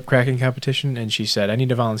two-handed whip cracking competition, and she said, "I need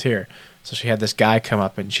to volunteer." So she had this guy come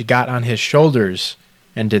up, and she got on his shoulders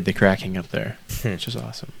and did the cracking up there, which is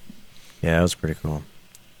awesome. Yeah, that was pretty cool.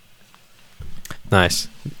 Nice.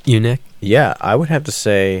 You, Nick? Yeah, I would have to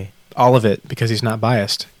say... All of it, because he's not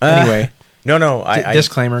biased. Anyway, No, I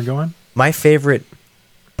disclaimer, go on. my favorite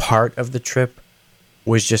part of the trip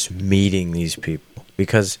was just meeting these people.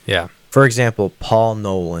 Because, Yeah. for example, Paul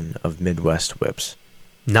Nolan of Midwest Whips.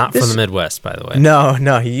 Not This- from the Midwest, by the way.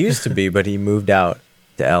 No, he used to be, but he moved out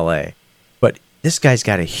to L.A. But this guy's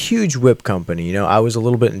got a huge whip company. I was a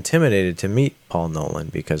little bit intimidated to meet Paul Nolan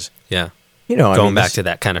because, Yeah. Going Back to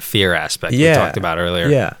that kind of fear aspect we Yeah. talked about earlier.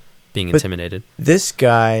 Yeah. Being But- intimidated. This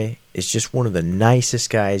guy is just one of the nicest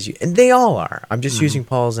guys, and they all are. I'm just using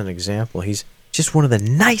Paul as an example. He's just one of the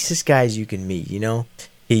nicest guys you can meet.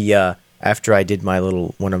 He after I did my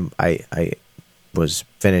little I was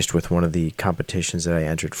finished with one of the competitions that I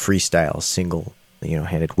entered, freestyle single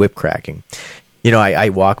handed whip cracking. I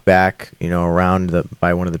walk back around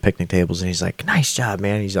by one of the picnic tables, and he's like, "Nice job,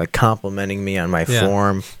 man." He's like complimenting me on my Yeah.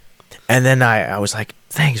 form, and then I was like,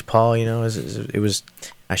 thanks, Paul. You know, it was.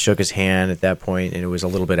 I shook his hand at that point, and it was a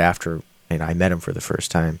little bit after I met him for the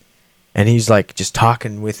first time, and he's like just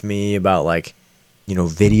talking with me about like, you know,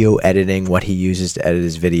 video editing, what he uses to edit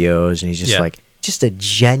his videos, and he's just like just a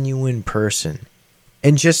genuine person,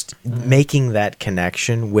 and just making that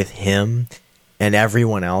connection with him and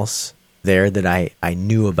everyone else there that I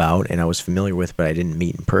knew about and I was familiar with, but I didn't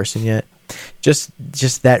meet in person yet. Just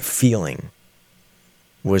that feeling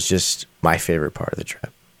was just my favorite part of the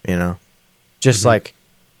trip, you know? Just like,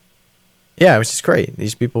 yeah, it was just great.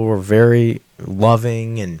 These people were very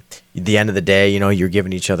loving, and at the end of the day, you know, you're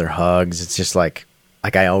giving each other hugs. It's just like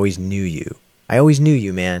I always knew you. I always knew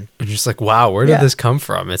you, man. And you're just like, wow, where did this come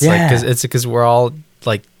from? It's like, because we're all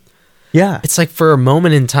like, it's like for a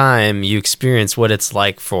moment in time, you experience what it's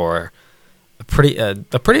like for a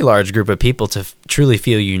pretty large group of people to truly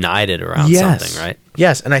feel united around something, right?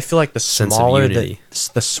 Yes, and I feel like the smaller the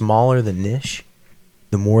niche,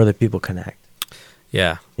 the more that people connect.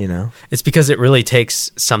 Yeah. You know? It's because it really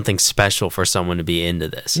takes something special for someone to be into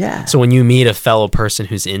this. Yeah. So when you meet a fellow person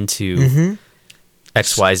who's into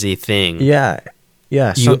XYZ thing,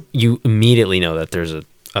 you immediately know that there's a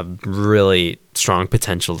really strong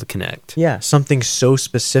potential to connect. Yeah, something so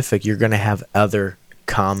specific, you're going to have other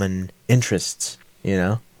common interests, you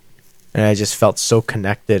know? And I just felt so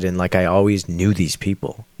connected, and like I always knew these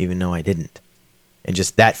people, even though I didn't. And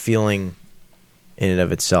just that feeling in and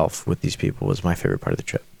of itself with these people was my favorite part of the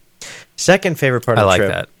trip. Second favorite part of the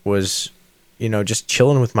trip was, you know, just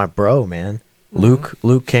chilling with my bro, man.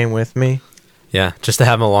 Luke came with me. Yeah, just to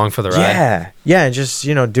have him along for the ride. Yeah, and just,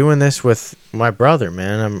 you know, doing this with my brother,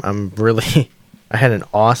 man. I'm really, I had an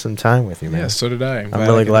awesome time with you, man. Yeah, so did I. I'm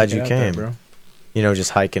really glad you came, bro. You know,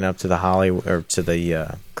 just hiking up to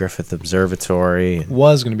the Griffith Observatory. It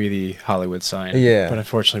was going to be the Hollywood sign. Yeah. But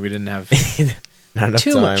unfortunately, we didn't have not enough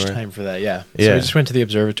too time, much right? time for that. Yeah. So we just went to the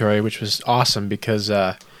observatory, which was awesome because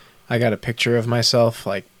I got a picture of myself,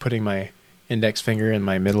 like putting my index finger and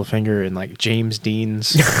my middle finger in like James Dean's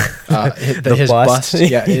his bust.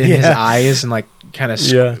 Yeah, in his eyes, and like kind of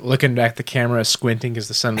looking back at the camera, squinting because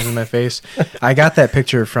the sun was in my face. I got that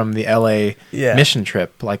picture from the LA mission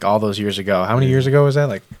trip like all those years ago. How many years ago was that?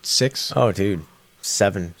 Like 6? Oh, dude.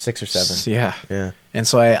 6 or 7. Yeah. And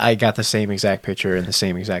so I got the same exact picture in the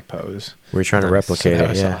same exact pose. We were trying to replicate that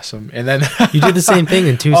was it. awesome. And then you did the same thing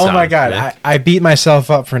in Tucson. Oh my God. I beat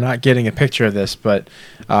myself up for not getting a picture of this, but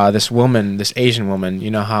this Asian woman,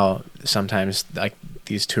 you know how sometimes like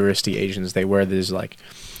these touristy Asians, they wear these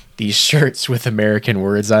shirts with American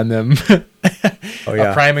words on them. Oh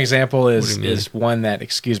yeah. A prime example is one that,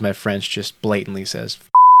 excuse my French, just blatantly says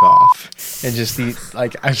off, and just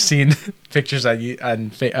I've seen pictures on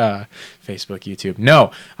Facebook, YouTube,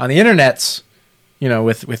 on the internets, you know,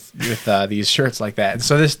 with these shirts like that. And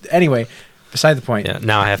so this, anyway, beside the point. Yeah,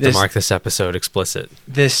 now I have to mark this episode explicit.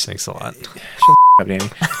 Thanks a lot. Shut up, Danny.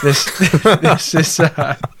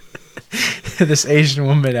 This Asian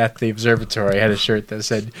woman at the observatory had a shirt that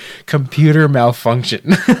said "computer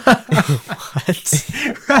malfunction." What?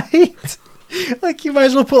 Right? Like, you might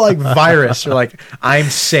as well put like virus or like "I'm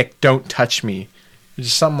sick, don't touch me,"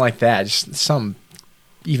 just something like that. Just something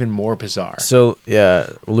even more bizarre. So yeah,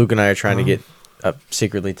 Luke and I are trying to get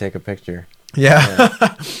secretly take a picture. Yeah.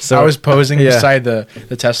 So I was posing beside the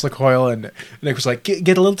Tesla coil, and Nick was like,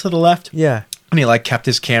 "Get a little to the left." Yeah. And he like kept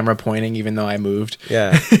his camera pointing even though I moved.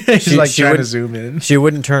 Yeah. He's like trying to zoom in. She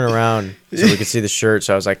wouldn't turn around so we could see the shirt.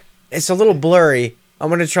 So I was like, "It's a little blurry. I'm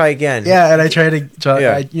going to try again." Yeah, and I tried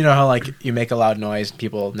to, you know how like you make a loud noise and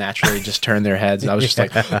people naturally just turn their heads. And I was just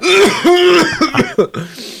like,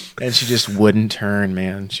 and she just wouldn't turn,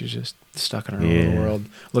 man. She was just stuck in her own little world,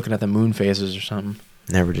 looking at the moon phases or something.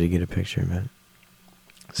 Never did get a picture, man.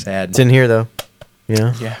 Sad. It's in here though.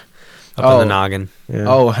 Yeah. Yeah. Up in the noggin. Yeah.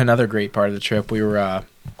 Oh, another great part of the trip. We were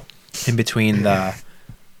in between the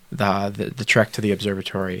trek to the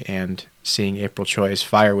observatory and seeing April Choi's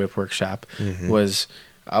Fire Whip workshop was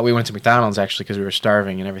we went to McDonald's actually because we were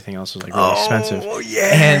starving and everything else was like really expensive. Oh yeah.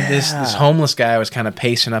 And this homeless guy was kind of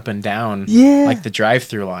pacing up and down like the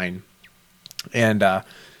drive-through line, and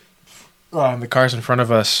the cars in front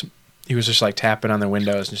of us, he was just like tapping on their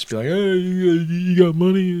windows and just be like, "Hey, you got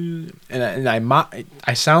money?" And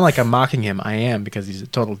I sound like I'm mocking him. I am, because he's a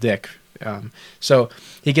total dick. So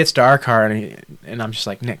he gets to our car and I'm just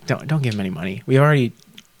like, "Nick, don't give him any money. We already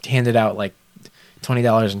handed out like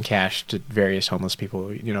 $20 in cash to various homeless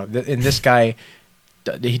people, you know. And this guy,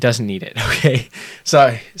 he doesn't need it." Okay,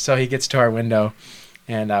 so he gets to our window,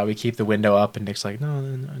 and we keep the window up, and Nick's like,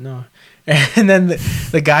 no. And then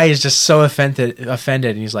the guy is just so offended,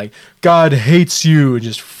 and he's like, "God hates you," and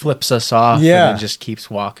just flips us off, and then just keeps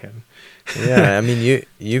walking. Yeah, I mean,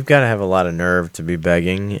 you've got to have a lot of nerve to be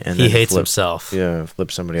begging, and He then hates flip, himself. Yeah,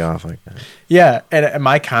 flip somebody off like that. Yeah, and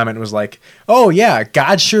my comment was like, "Oh yeah,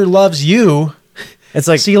 God sure loves you. It's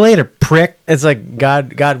like See you later, prick." it's like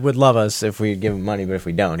God would love us if we give him money, but if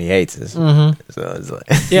we don't, he hates us. Mm-hmm. So it's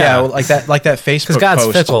like, Yeah, well, like that God's Facebook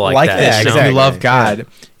post. fickle like that, this you if know? you love Exactly,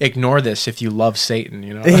 God. Ignore this if you love Satan.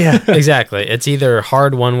 You know. yeah, Exactly. It's either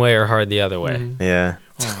hard one way or hard the other way. yeah.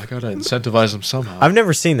 Oh, I gotta incentivize them somehow. I've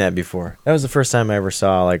never seen that before. That was the first time I ever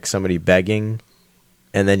saw like somebody begging,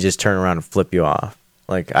 and then just turn around and flip you off.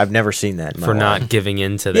 Like I've never seen that in my For life. not giving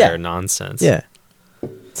in to Yeah. their nonsense. Yeah,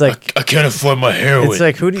 it's like I can't afford my heroin. it's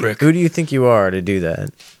like who do you think you are to do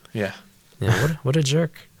that? Yeah. Yeah, what a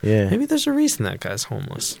jerk. Yeah. Maybe there's a reason that guy's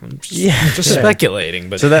homeless. I'm just, Yeah. I'm just Yeah.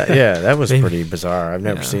 speculating, but So that was Maybe. pretty bizarre. I've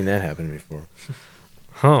never Yeah. seen that happen before,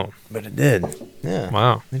 oh, but it did. Yeah.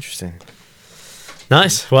 wow. Interesting.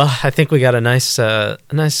 Nice. Well, I think we got a nice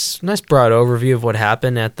broad overview of what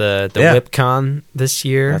happened at the Yeah. WhipCon this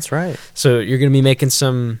year. That's right. So you're going to be making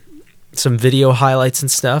some video highlights and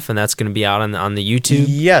stuff, and that's going to be out on the YouTube.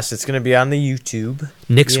 Yes, it's going to be on the YouTube.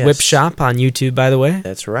 Nick's Yes. Whip Shop on YouTube, by the way.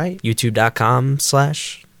 That's right.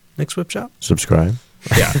 YouTube.com/Nick's Whip Shop. Subscribe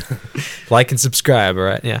Yeah. Like and subscribe, all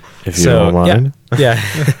right? Yeah. if you don't mind. Yeah.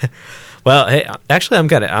 Well, hey, actually,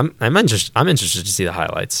 I'm interested to see the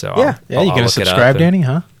highlights. So Yeah. Yeah, I'll you gonna look it up subscribe, and- Danny?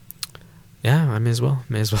 Huh? Yeah, I may as well.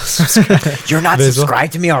 subscribe. You're not May as well.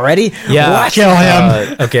 subscribed to me already? Yeah. What? Kill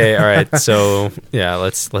him. Okay, all right. So yeah,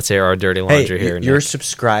 let's air our dirty laundry Hey, here. you're Nick.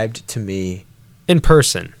 subscribed to me In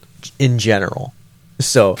person. in general,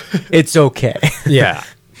 so it's okay. Yeah.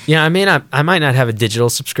 Yeah, I might not have a digital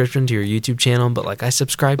subscription to your YouTube channel, but like I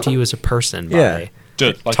subscribe to you as a person by Yeah.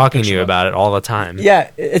 Dude, like talking to you about it all the time. Yeah,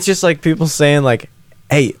 it's just like people saying like,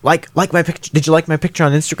 "Hey, like my picture. Did you like my picture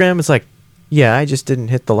on Instagram?" It's like, yeah, I just didn't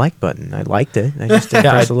hit the like button. I liked it. I just didn't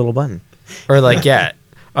Yeah, press the little button. Or like,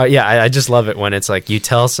 I just love it when it's like you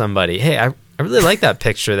tell somebody, "Hey, I really like that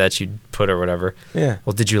picture that you put or whatever." Yeah.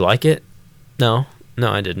 Well, did you like it? No,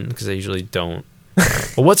 I didn't because I usually don't.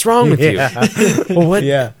 Well, what's wrong with you? Well, what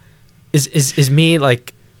Yeah. is me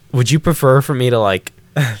like? Would you prefer for me to like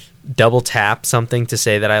double tap something to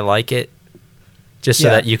say that I like it, just so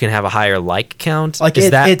Yeah. that you can have a higher like count? Like, is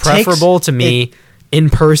it that takes- preferable to me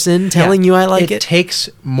in person telling you I like it? takes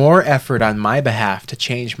more effort on my behalf to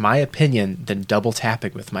change my opinion than double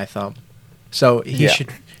tapping with my thumb. So he Yeah. should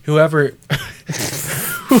whoever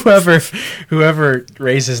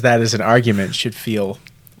raises that as an argument should feel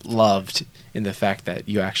loved in the fact that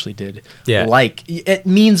you actually did like. It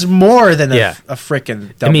means more than Yeah. a frickin'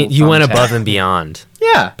 I double mean, you went thumb above tap. and beyond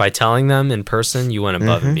Yeah. by telling them in person. You went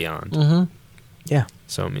above and beyond. Mm-hmm. Yeah.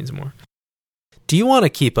 So it means more. Do you want to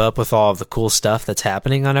keep up with all of the cool stuff that's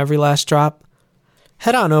happening on Every Last Drop?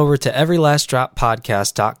 Head on over to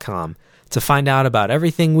everylastdroppodcast.com to find out about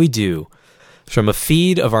everything we do, from a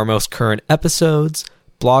feed of our most current episodes,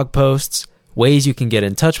 blog posts, ways you can get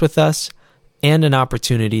in touch with us, and an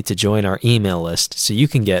opportunity to join our email list so you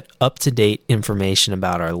can get up-to-date information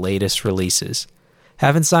about our latest releases.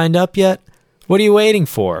 Haven't signed up yet? What are you waiting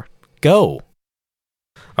for? Go!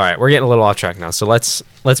 All right, we're getting a little off track now, so let's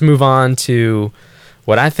move on to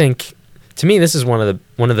what I think. To me, this is one of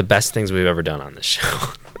the best things we've ever done on this show.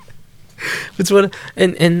 It's what,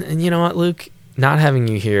 and you know what, Luke? Not having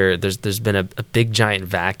you here, there's been a big giant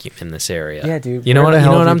vacuum in this area. Yeah, dude. You know Where what? the You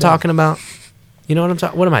hell know what have I'm you been? talking about? You know what I'm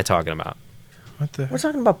talking? What am I talking about? What the? We're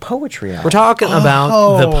talking about poetry hour. We're talking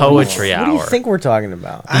about the poetry hour. What do you think we're talking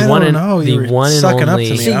about? I one don't and- know. the You were one and sucking up only-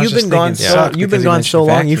 to me. See, I was you've just been gone thinking so suck you've been because gone you so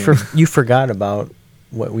long. mentioned You forgot about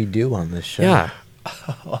what we do on this show. Yeah.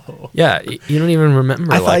 Yeah, you don't even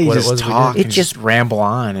remember I thought like you what just it was talk we It and did. just just ramble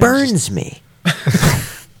on. And burns just- me. I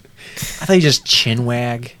thought you just chin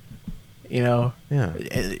wag. You know, Yeah.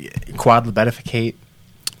 quadlibetificate.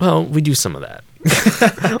 Well, we do some of that.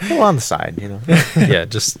 Well, on the side, you know. Yeah,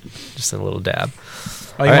 just a little dab.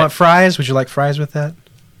 Oh, you right. want fries? Would you like fries with that?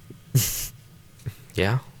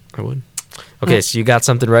 Yeah, I would. Okay, so you got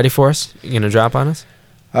something ready for us? You gonna drop on us?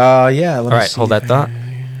 Yeah. All right, hold that thought.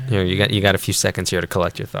 Here, you got a few seconds here to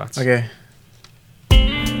collect your thoughts. Okay.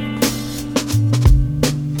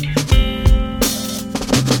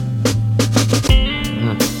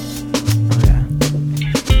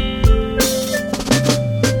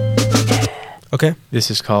 Okay. This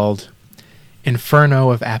is called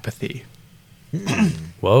Inferno of Apathy.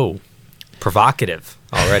 Whoa, provocative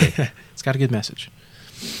already. It's got a good message.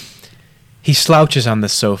 He slouches on the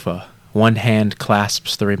sofa. One hand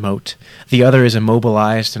clasps the remote. The other is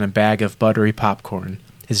immobilized in a bag of buttery popcorn.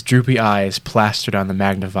 His droopy eyes plastered on the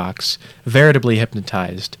Magnavox, veritably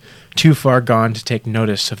hypnotized. too far gone to take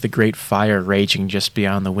notice of the great fire raging just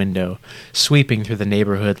beyond the window, sweeping through the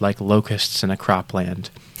neighborhood like locusts in a cropland,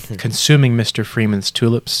 consuming Mr. Freeman's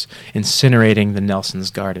tulips, incinerating the Nelson's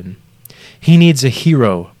garden. He needs a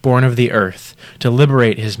hero born of the earth to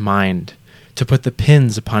liberate his mind, to put the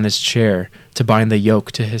pins upon his chair, to bind the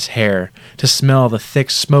yoke to his hair, to smell the thick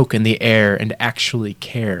smoke in the air and actually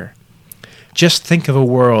care. Just think of a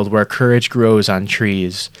world where courage grows on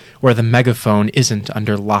trees, where the megaphone isn't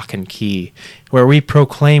under lock and key, where we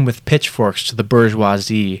proclaim with pitchforks to the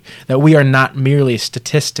bourgeoisie that we are not merely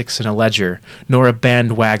statistics in a ledger, nor a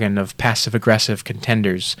bandwagon of passive-aggressive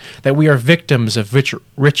contenders, that we are victims of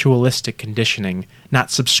ritualistic conditioning,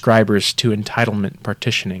 not subscribers to entitlement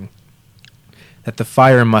partitioning, that the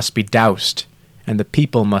fire must be doused and the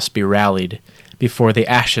people must be rallied before the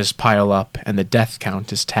ashes pile up and the death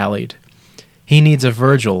count is tallied. He needs a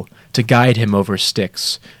Virgil to guide him over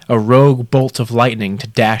Styx, a rogue bolt of lightning to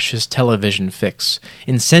dash his television fix,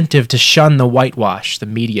 incentive to shun the whitewash the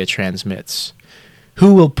media transmits.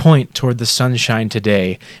 Who will point toward the sunshine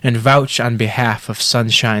today and vouch on behalf of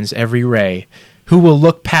sunshine's every ray? Who will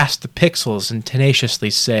look past the pixels and tenaciously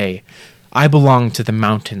say, I belong to the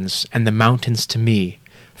mountains, and the mountains to me.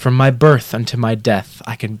 From my birth unto my death,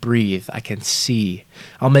 I can breathe, I can see.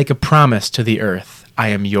 I'll make a promise to the earth. I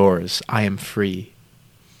am yours. I am free.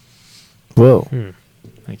 Whoa.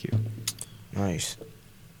 Thank you. Nice.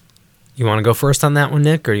 You want to go first on that one,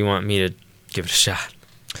 Nick, or you want me to give it a shot?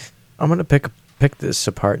 I'm gonna pick this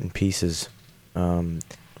apart in pieces.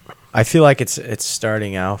 I feel like it's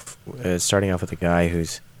starting off with a guy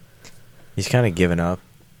he's kind of given up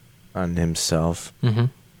on himself Mm-hmm.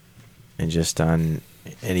 and just on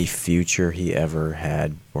any future he ever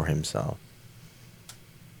had for himself.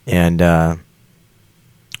 And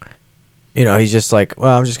he's just like,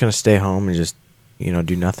 well, I'm just gonna stay home and just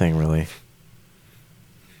do nothing really.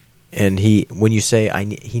 And when you say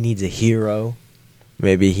he needs a hero,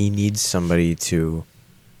 maybe he needs somebody to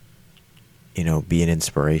be an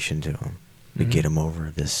inspiration to him, to get him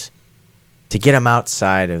over this, to get him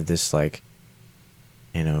outside of this, like,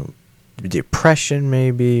 depression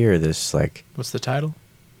maybe, or this, like, What's the title?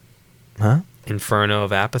 huh? Inferno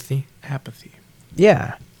of Apathy? Apathy.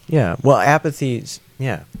 Yeah. Well, apathy's,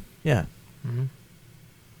 yeah. Mm-hmm.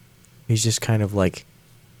 He's just kind of like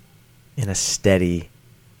in a steady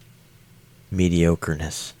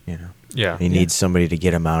mediocreness, Yeah. He needs somebody to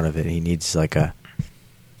get him out of it. He needs like an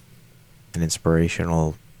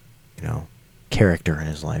inspirational, character in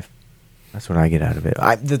his life. That's what I get out of it.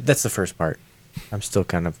 That's the first part. I'm still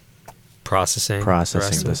kind of Processing the rest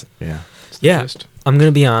of this. it. Yeah. Yeah, I'm going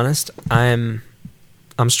to be honest. I'm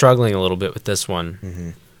struggling a little bit with this one. Mm-hmm.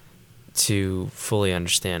 To fully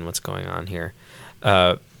understand what's going on here.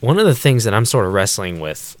 One of the things that I'm sort of wrestling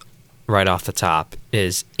with right off the top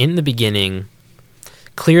is, in the beginning,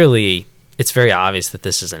 clearly it's very obvious that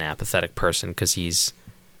this is an apathetic person because he's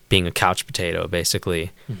being a couch potato,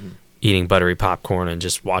 basically, eating buttery popcorn and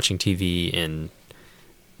just watching TV and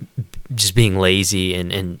just being lazy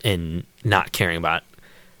and not caring about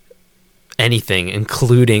anything,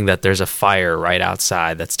 including that there's a fire right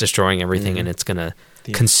outside that's destroying everything and it's going to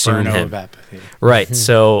consume Inferno him. of apathy. Right.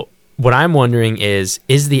 So what I'm wondering is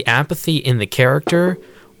the apathy in the character,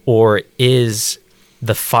 or is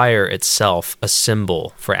the fire itself a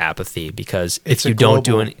symbol for apathy? Because if you don't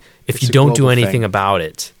do anything about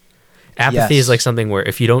it, apathy is like something where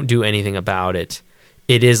if you don't do anything about it,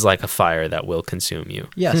 it is like a fire that will consume you.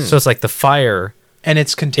 Yes. So it's like the fire And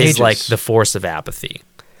it's contagious. is like the force of apathy.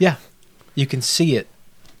 Yeah. You can see it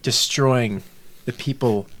destroying the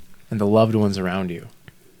people and the loved ones around you.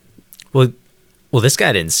 Well, this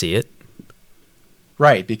guy didn't see it.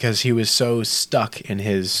 Right, because he was so stuck in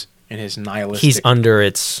his nihilistic... He's under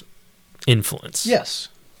its influence. Yes.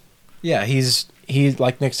 Yeah, he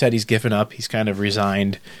like Nick said, he's given up. He's kind of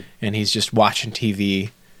resigned, and he's just watching TV.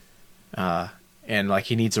 And like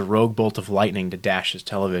he needs a rogue bolt of lightning to dash his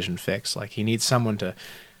television fix. Like he needs someone to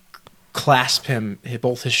clasp him,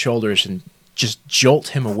 both his shoulders, and just jolt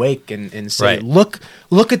him awake and say, Right.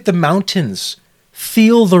 Look at the mountains,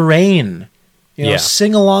 feel the rain,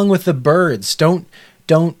 sing along with the birds. Don't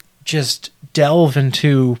just delve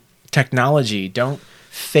into technology. Don't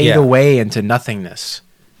fade away into nothingness.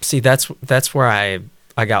 See, that's where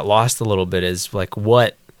I got lost a little bit, is like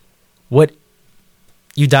what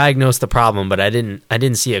you diagnosed the problem, but I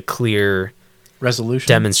didn't see a clear Resolution.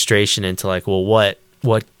 demonstration into like, well, what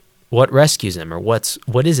rescues him, or what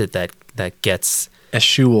is it that gets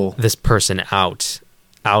Eshul. this person out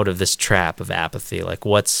of this trap of apathy? Like,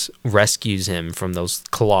 what rescues him from those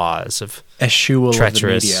claws of Eshul of the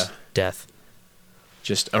treacherous media. death?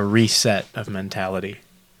 Just a reset of mentality.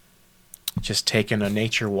 just taking a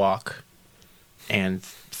nature walk and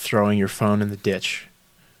throwing your phone in the ditch.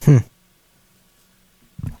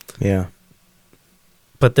 Yeah.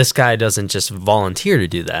 But this guy doesn't just volunteer to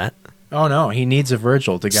do that. Oh no, he needs a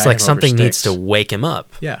Virgil to guide him. It's like over something needs sticks. to wake him up.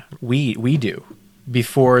 Yeah, we do.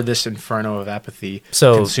 Before this inferno of apathy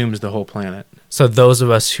So- consumes the whole planet. So those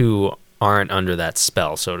of us who aren't under that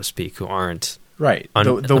spell, so to speak, who aren't Right.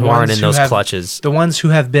 who aren't in those clutches, The ones who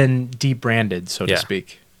have been debranded, so Yeah. to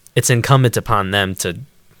speak. it's incumbent upon them to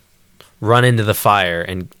run into the fire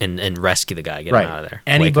and rescue the guy, get him out of there.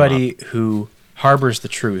 Wake him Anybody up. who harbors the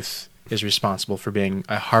truth is responsible for being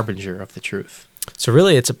a harbinger of the truth. So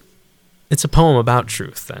really, it's a poem about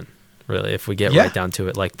truth. Then, really, if we get Yeah. right down to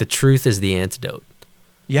it, like the truth is the antidote.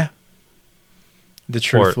 Yeah. The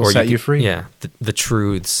truth will set you free. Yeah, the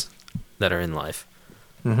truths that are in life.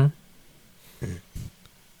 Mm-hmm.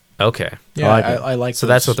 Okay, Yeah, I like it. I like so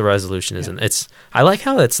those. that's what the resolution is, Yeah. and I like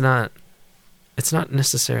how it's not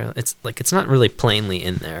necessarily. It's not really plainly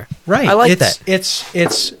in there. Right. I like it's, that.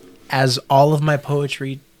 It's as all of my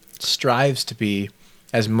poetry strives to be,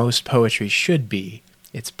 as most poetry should be.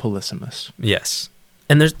 It's polysemous. Yes.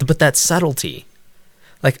 And but that subtlety.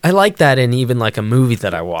 Like I like that in even like a movie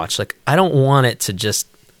that I watch. Like I don't want it to just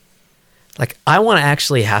like I want to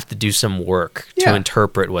actually have to do some work to Yeah.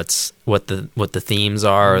 interpret what the themes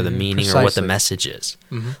are or the meaning or what the precisely. message is.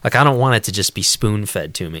 Mhm. Like I don't want it to just be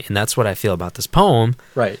spoon-fed to me. And that's what I feel about this poem.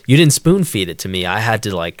 Right. You didn't spoon-feed it to me. I had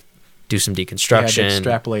to like do some You had deconstruction. to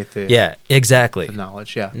extrapolate the, Yeah, exactly. the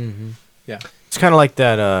knowledge. Yeah. Yeah. It's kind of like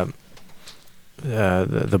that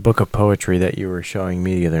the book of poetry that you were showing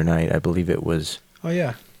me the other night. I believe it was Oh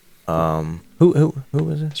yeah. who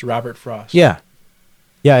was it? It's Robert Frost. Yeah.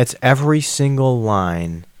 Yeah, it's every single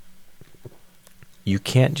line. You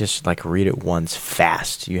can't just like read it once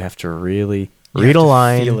fast. You have to really You read have a to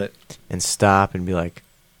line Feel it. and stop and be like,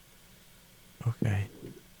 okay.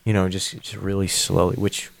 You know, just really slowly,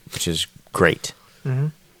 which is great. Mm-hmm.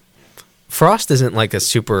 Frost isn't like a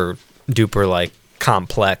super duper like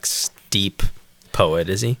complex, deep poet,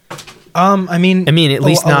 is he? I mean, I mean, at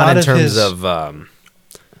least a not lot in terms his- of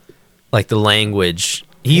like the language.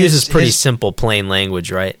 He His- uses pretty his- simple, plain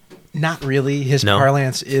language, right? Not really. His No?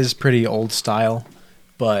 parlance is pretty old style,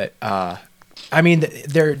 but I mean,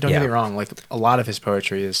 don't Yeah. get me wrong. Like a lot of his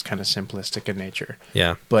poetry is kind of simplistic in nature,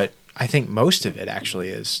 Yeah, but I think most of it actually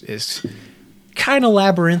is kind of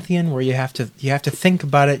labyrinthian, where you have to think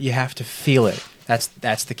about it, you have to feel it.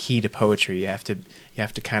 That's the key to poetry. You have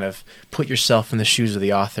to kind of put yourself in the shoes of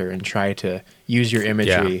the author and try to use your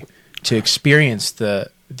imagery to experience the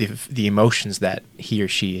emotions that he or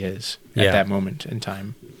she is at Yeah. that moment in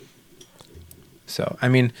time. So, I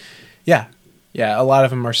mean, yeah, a lot of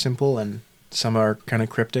them are simple and some are kind of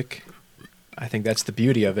cryptic. I think that's the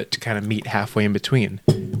beauty of it, to kind of meet halfway in between,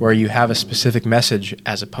 where you have a specific message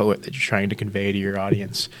as a poet that you're trying to convey to your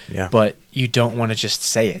audience, Yeah. but you don't want to just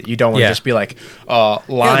say it. You don't want to Yeah. just be like,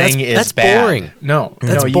 lying is that's bad. boring. No,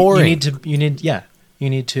 That's you boring. You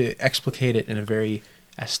need to explicate it in a very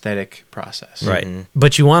aesthetic process. right. Mhm.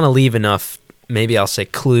 But you want to leave enough, maybe I'll say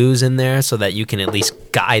clues in there, so that you can at least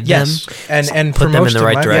guide Yes, them, and put for them in most the of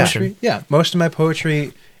right my direction. poetry, most of my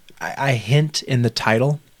poetry, I hint in the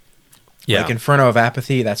title. Yeah, Like Inferno of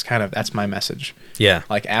Apathy, that's my message. yeah,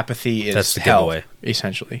 Like apathy is That's the hell, giveaway.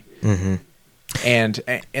 essentially. Mm-hmm. And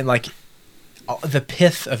like the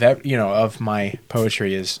pith of my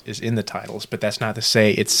poetry is in the titles, but that's not to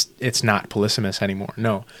say it's not polysemous anymore.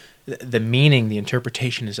 No, the meaning, the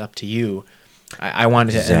interpretation is up to you. I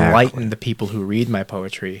wanted to Exactly. enlighten the people who read my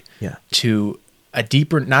poetry Yeah. to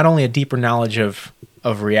not only a deeper knowledge of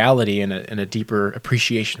reality and a deeper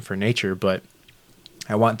appreciation for nature, but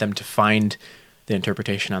I want them to find the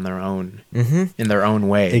interpretation on their own, Mm-hmm. in their own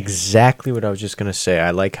way. Exactly what I was just going to say.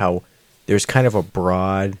 I like how there's kind of a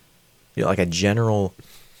broad, like a general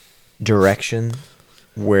direction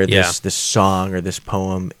where Yeah. this song or this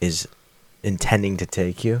poem is intending to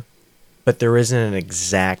take you, but there isn't an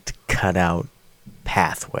exact cutout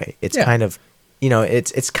pathway. It's Yeah. kind of,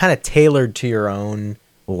 it's kind of tailored to your own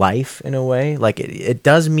life in a way. Like it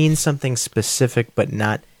does mean something specific, but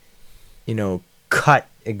not, cut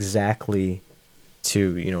exactly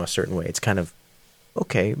to, a certain way. It's kind of,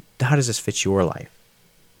 okay, how does this fit your life?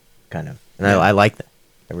 Kind of. And Yeah. I like that.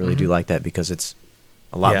 I really do like that, because it's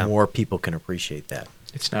a lot Yeah. more people can appreciate that.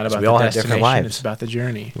 It's not So about we all the have different destination; lives. it's about the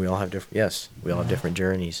journey. We all have we all have different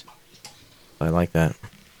journeys. I like that.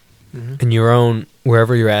 and your own,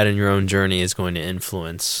 wherever you're at in your own journey, is going to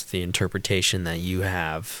influence the interpretation that you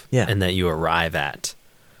have, Yeah. and that you arrive at.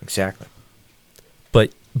 Exactly.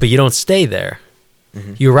 But you don't stay there.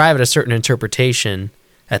 Mhm. You arrive at a certain interpretation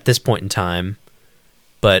at this point in time,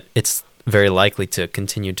 but it's very likely to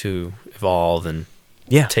continue to evolve and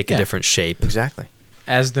Yeah. take a different shape. Exactly.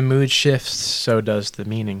 As the mood shifts, so does the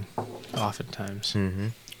meaning, oftentimes. Mm-hmm.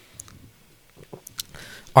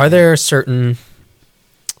 Are there certain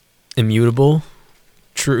immutable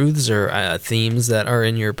truths or themes that are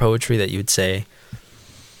in your poetry that you would say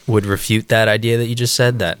would refute that idea that you just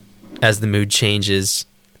said, that as the mood changes,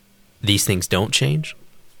 these things don't change?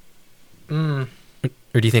 Mm.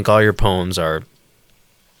 Or do you think all your poems are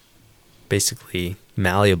basically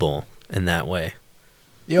malleable in that way?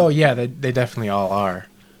 Oh, yeah, they definitely all are.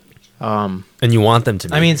 And you want them to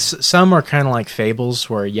be? I mean, some are kind of like fables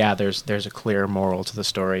where, there's a clear moral to the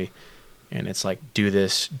story, and it's like, do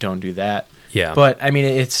this, don't do that. yeah. But, I mean,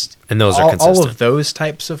 it's... And those are all consistent. of those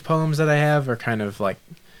types of poems that I have are kind of like...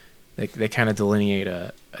 They kind of delineate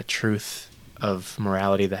a truth of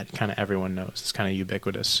morality that kind of everyone knows. It's kind of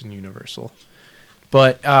ubiquitous and universal.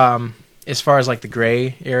 But as far as like the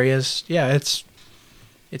gray areas, it's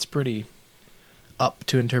pretty up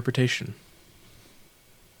to interpretation.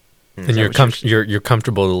 And you're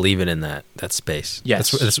comfortable to leave it in that space. Yes.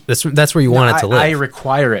 That's where you want it to live. I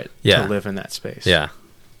require it Yeah. to live in that space. yeah.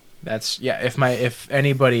 That's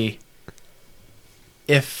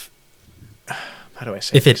if how do I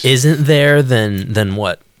say If it this? isn't there, then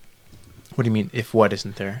what? What do you mean if what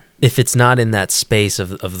isn't there? If it's not in that space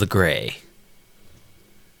of the gray,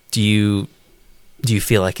 do you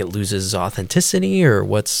feel like it loses authenticity, or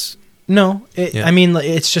what's? No, Yeah. I mean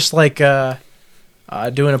it's just like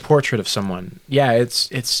doing a portrait of someone. Yeah,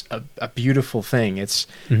 it's a beautiful thing. It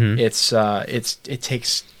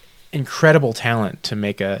takes incredible talent to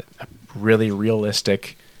make to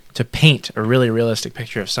paint a really realistic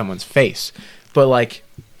picture of someone's face. But like,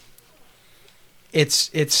 you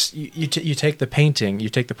take the painting, you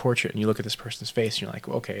take the portrait, and you look at this person's face, and you're like,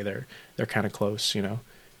 well, okay, they're kind of close, you know.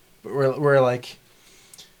 But we're like,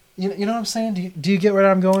 you know what I'm saying? Do you get where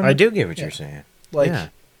I'm going? I do get what you're saying. Like, Yeah.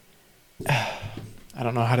 I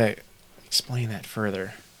don't know how to explain that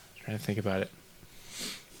further. I'm trying to think about it.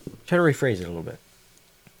 Try to rephrase it a little bit.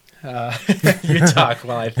 You talk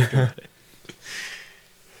while I think about it.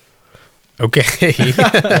 Okay.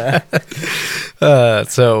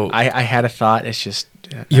 So I had a thought. It's just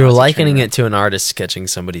you're it's a likening train it to an artist sketching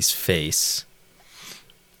somebody's face.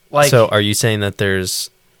 wreck. So are you saying that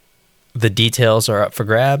the details are up for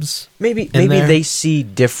grabs? Maybe there? they see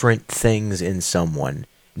different things in someone,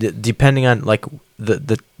 depending on like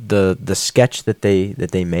the sketch that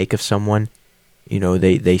they make of someone. You know,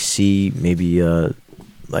 they see maybe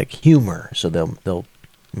like humor, so they'll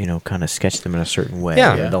kind of sketch them in a certain way.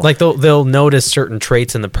 Yeah, And they'll- like they'll notice certain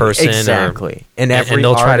traits in the person, exactly, and every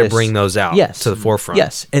they'll try to artist- bring those out yes, to the forefront.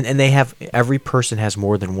 Yes, and they have every person has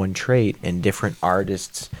more than one trait, and different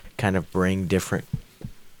artists kind of bring different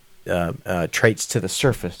traits to the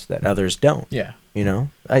surface that others don't. Yeah. You know,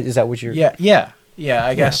 is that what you're? Yeah.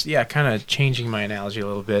 I guess. Yeah, kind of changing my analogy a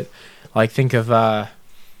little bit. Like think of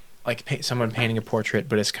someone painting a portrait,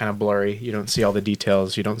 but it's kind of blurry. You don't see all the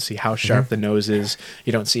details. You don't see how sharp the nose is.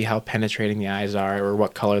 You don't see how penetrating the eyes are or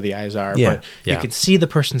what color the eyes are. Yeah. But Yeah. you can see the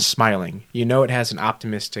person smiling. You know, it has an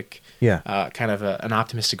optimistic, Yeah. kind of an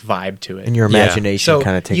optimistic vibe to it. And your Yeah. imagination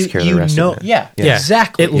kind of takes care of the rest of it. Yeah, Yeah.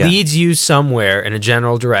 exactly. It leads you somewhere in a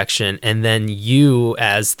general direction, and then you,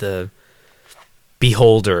 as the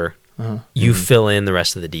beholder, you fill in the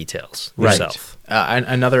rest of the details yourself. And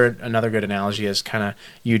another good analogy is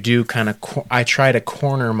I try to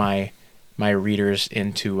corner my readers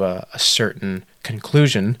into a certain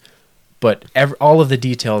conclusion, but all of the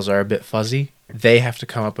details are a bit fuzzy. They have to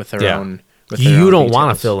come up with their Yeah. own. With their You own don't want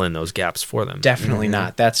to details. fill in those gaps for them. Definitely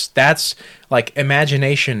not. That's like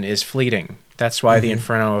imagination is fleeting. That's why the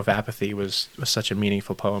Inferno of Apathy was such a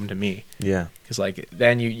meaningful poem to me. Yeah. Because like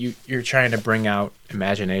then you're trying to bring out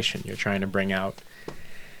imagination. You're trying to bring out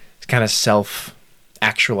kind of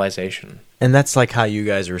self-actualization. And that's like how you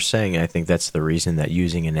guys were saying. I think that's the reason that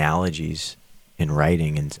using analogies in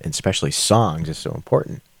writing and especially songs is so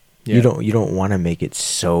important. Yeah. You don't want to make it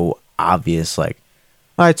so obvious. Like,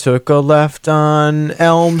 I took a left on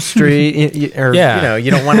Elm Street, Yeah.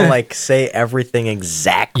 you don't want to like say everything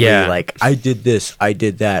exactly. Yeah. Like, I did this, I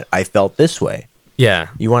did that, I felt this way. Yeah.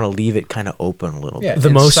 You want to leave it kind of open a little Yeah. bit. The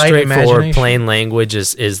most Incite straightforward, imagination. plain language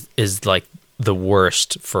is like the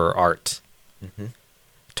worst for art.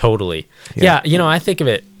 Totally. Yeah. Yeah, I think of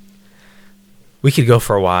it. We could go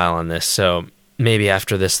for a while on this, so maybe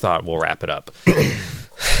after this thought we'll wrap it up.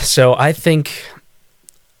 So I think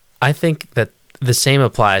that the same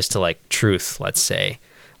applies to like truth, let's say.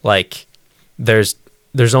 Like there's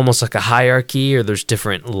almost like a hierarchy, or there's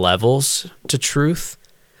different levels to truth.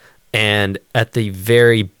 And at the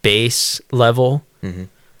very base level,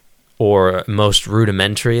 or most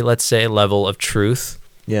rudimentary, let's say, level of truth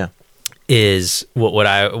Yeah. is what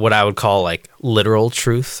I would call like literal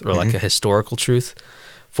truth or like a historical truth.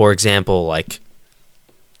 For example, like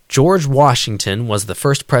George Washington was the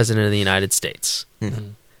first president of the United States.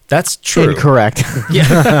 That's true. Incorrect.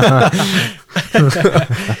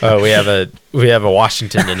 Oh, we have a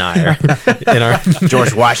Washington denier in our.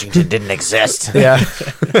 George Washington didn't exist. Yeah.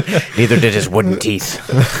 Neither did his wooden teeth.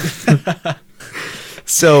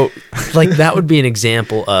 So, like, that would be an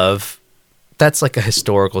example of that's like a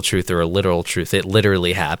historical truth or a literal truth. It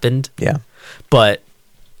literally happened. Yeah. But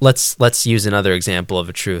let's use another example of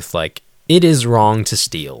a truth. Like, it is wrong to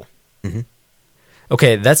steal.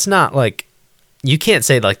 Okay, that's not like, you can't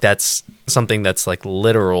say like that's something that's like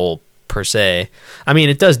literal per se. I mean,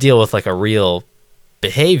 it does deal with like a real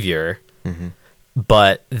behavior,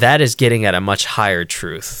 but that is getting at a much higher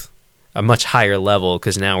truth, a much higher level,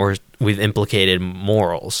 because now we've implicated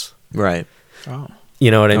morals. Right. Oh, You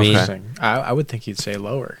know what I mean? interesting. I would think you'd say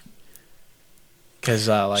lower, because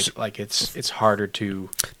like it's harder to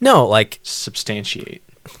No, like, substantiate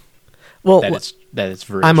well, that it's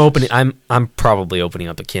virtuous. I'm probably opening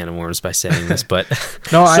up a can of worms by saying this, but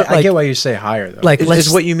No, So, I get why you say higher though. like, let's,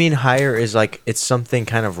 Is what you mean higher is like it's something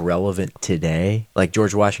kind of relevant today? Like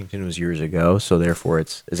George Washington was years ago, so therefore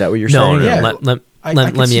is that what you're no, saying? Yeah. let I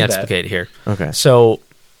can me see that. explicate here. Okay. So,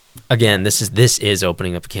 again, this is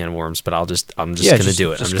opening up a can of worms, but I'm just going to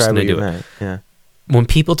do it. I'm just describe going to what do you it. meant. Yeah. When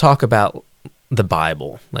people talk about the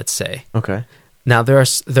Bible, let's say, Okay. now there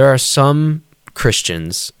are some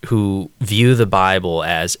Christians who view the Bible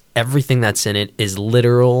as everything that's in it is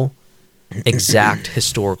literal, exact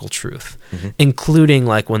historical truth, including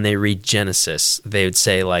like when they read Genesis, they would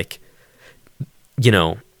say like, you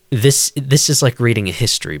know, this is like reading a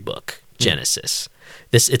history book, Genesis.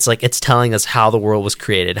 It's like it's telling us how the world was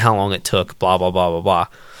created, how long it took, blah blah blah blah blah.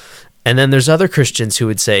 And then there's other Christians who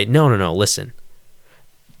would say, no, listen.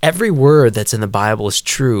 Every word that's in the Bible is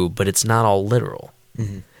true, but it's not all literal.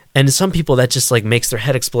 And to some people, that just like makes their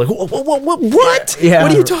head explode. What? Yeah.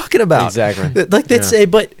 What are you talking about? Exactly. Like they'd Yeah. say,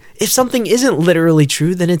 but if something isn't literally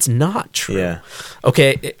true, then it's not true. Yeah.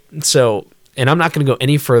 Okay. So, and I'm not going to go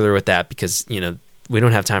any further with that because, you know, we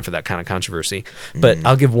don't have time for that kind of controversy. But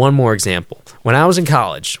I'll give one more example. When I was in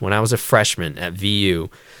college, when I was a freshman at VU,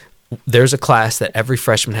 there's a class that every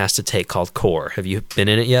freshman has to take called Core. Have you been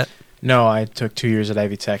in it yet? No, I took 2 years at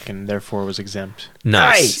Ivy Tech and therefore was exempt.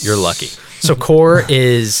 Nice. You're lucky. So Core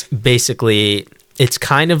is basically, it's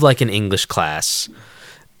kind of like an English class.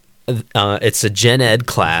 It's a gen ed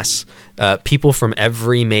class. People from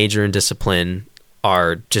every major and discipline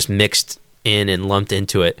are just mixed in and lumped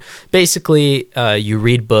into it. Basically, you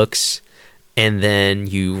read books and then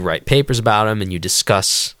you write papers about them and you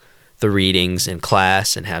discuss the readings in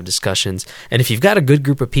class and have discussions. And if you've got a good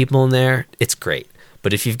group of people in there, it's great.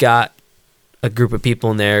 But if you've got a group of people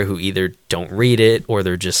in there who either don't read it or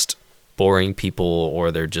they're just boring people or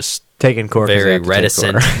they're just Taking core 'cause they very have to take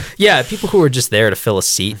reticent. core. Yeah, people who are just there to fill a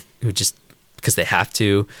seat, who just because they have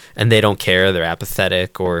to and they don't care, they're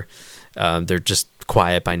apathetic or they're just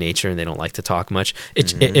quiet by nature and they don't like to talk much.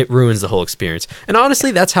 It ruins the whole experience. And honestly,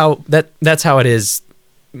 that's how it is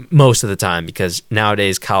most of the time because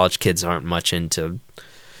nowadays college kids aren't much into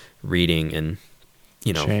reading and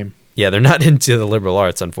you know. Shame. Yeah, they're not into the liberal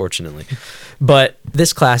arts, unfortunately. But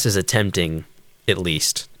this class is attempting, at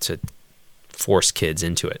least, to force kids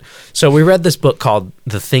into it. So we read this book called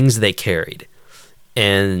The Things They Carried.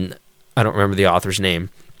 And I don't remember the author's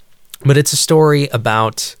name. But it's a story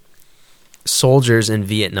about soldiers in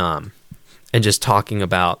Vietnam and just talking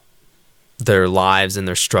about their lives and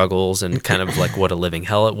their struggles and kind of like what a living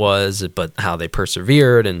hell it was, but how they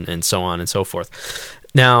persevered and so on and so forth.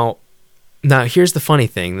 Now, here's the funny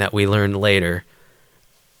thing that we learned later.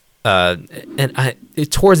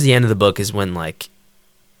 Towards the end of the book is when like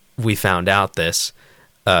we found out this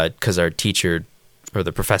because our teacher or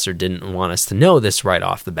the professor didn't want us to know this right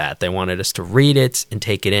off the bat. They wanted us to read it and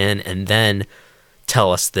take it in and then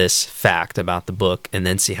tell us this fact about the book and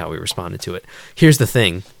then see how we responded to it. Here's the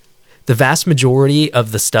thing. The vast majority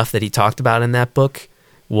of the stuff that he talked about in that book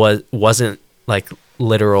wasn't like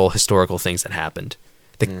literal historical things that happened.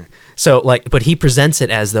 But he presents it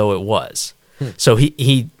as though it was. So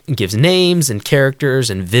he gives names and characters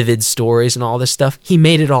and vivid stories and all this stuff. He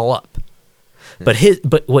made it all up. But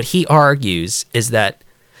what he argues is that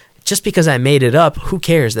just because I made it up, who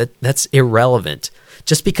cares? That's irrelevant.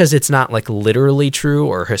 Just because it's not like literally true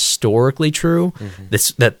or historically true,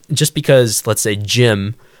 that just because let's say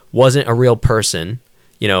Jim wasn't a real person,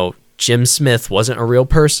 you know, Jim Smith wasn't a real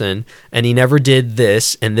person and he never did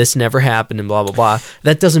this and this never happened and blah, blah, blah,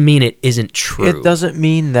 that doesn't mean it isn't true. It doesn't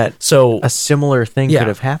mean that So, a similar thing Yeah. could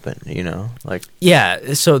have happened, you know? Like,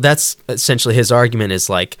 yeah, so that's essentially his argument is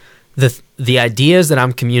like the ideas that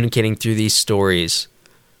I'm communicating through these stories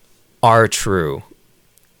are true.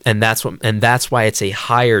 And that's why it's a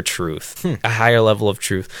higher truth, a higher level of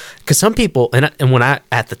truth. Because some people, and when I,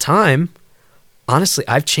 at the time, honestly,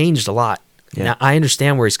 I've changed a lot. Yeah. Now, I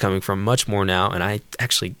understand where he's coming from much more now, and I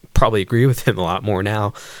actually probably agree with him a lot more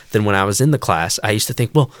now than when I was in the class. I used to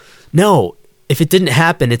think, well, no, if it didn't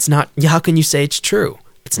happen, it's not, how can you say it's true?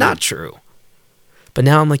 It's not true. But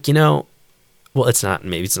now I'm like, well,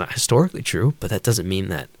 maybe it's not historically true, but that doesn't mean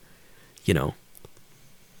that,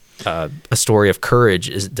 a story of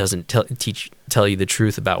courage doesn't tell you the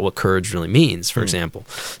truth about what courage really means, for example.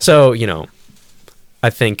 So, I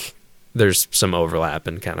think there's some overlap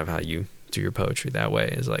in kind of how you do your poetry that way.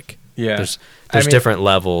 Is like, there's different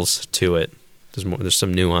levels to it. There's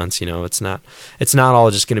some nuance. It's not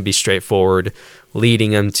all just going to be straightforward,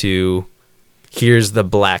 leading them to here's the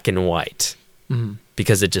black and white,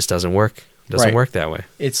 because it just doesn't work. It doesn't work that way.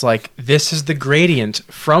 It's like, this is the gradient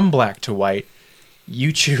from black to white.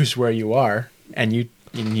 You choose where you are, and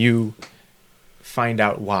you find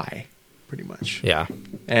out why, pretty much. Yeah.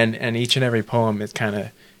 And each and every poem is kind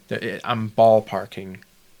of, I'm ballparking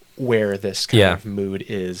where this kind of mood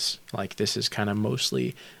is. Like, this is kind of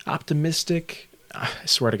mostly optimistic. I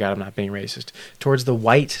swear to God, I'm not being racist. Towards the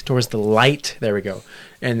white, towards the light. There we go.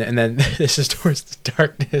 And then this is towards the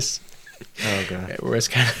darkness. oh god, Where it's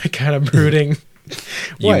kind of brooding.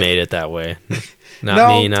 You What? made it that way. Not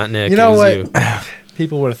No, me, not Nick. You know what? It was you.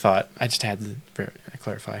 People would have thought. I just had to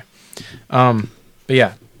clarify. But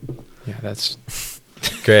yeah, that's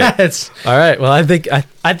Great. that's. All right. Well, I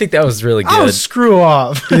think that was really good. Oh, screw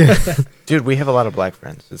off. dude, we have a lot of black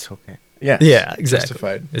friends. It's okay. Yeah, Yeah, exactly.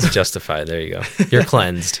 Justified. It's justified. There you go. You're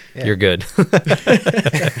cleansed. Yeah. You're good.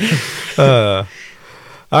 All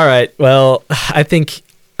right. Well, I think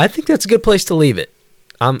that's a good place to leave it.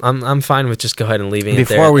 I'm fine with just go ahead and leaving it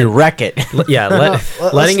there. Before we wreck it. Yeah,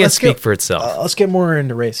 letting it speak for itself. Let's get more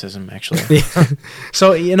into racism, actually.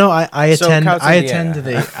 So I So attend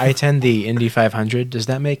Cousin, I attend the Indy 500. Does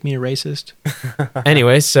that make me a racist?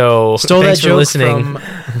 Anyway, so Stole thanks that for joke listening.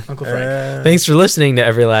 from Uncle Frank. Thanks for listening to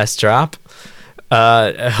Every Last Drop.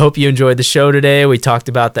 I hope you enjoyed the show today. We talked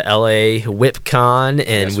about the LA WhipCon, and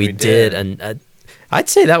Yes, we we did. did. I'd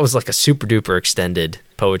say that was like a super duper extended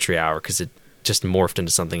poetry hour because it just morphed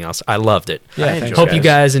into something else. I loved it. Yeah, I thanks, Hope you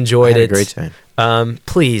guys I enjoyed had a it. great time.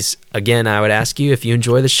 Please, again, I would ask you if you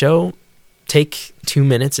enjoy the show, take 2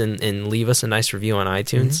 minutes and leave us a nice review on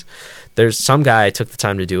iTunes. There's some guy took the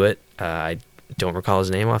time to do it. I don't recall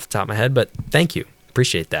his name off the top of my head, but thank you.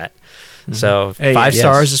 Appreciate that. So Hey, 5 yes.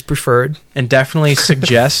 stars is preferred. And definitely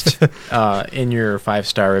suggest in your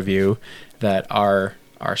 5-star review that our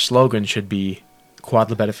slogan should be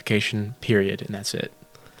quadlibetification, period, and that's it.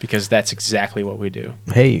 Because that's exactly what we do.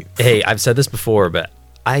 Hey, Hey, I've said this before, but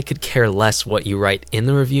I could care less what you write in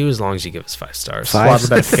the review as long as you give us 5 stars.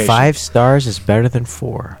 Quadlibetification. 5 stars is better than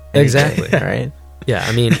 4. Exactly. Right? Yeah,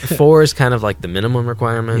 I mean, 4 is kind of like the minimum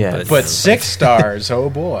requirement. Yeah. But 6 stars, oh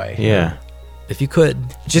boy. Yeah. if you could,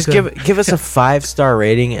 Just give us a 5-star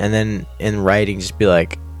rating, and then in writing, just be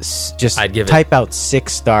like, just I'd give it- type out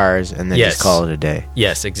 6 stars, and then Yes. just call it a day,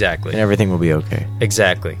 yes, exactly, and everything will be okay.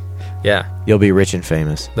 exactly. Yeah, You'll be rich and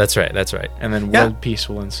famous that's right. That's right. And then Yeah. world peace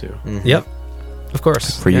will ensue. Yep, of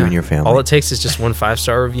course. for you Yeah. and your family. All it takes is just one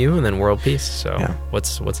 5-star review and then world peace. So Yeah.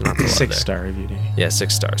 what's not to love there? 6-star review, Danny. Yeah,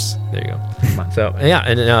 6 stars. There you go. Come on. So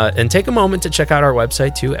yeah, and take a moment to check out our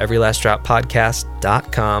website too,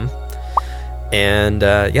 everylastdroppodcast.com, and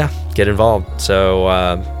get involved.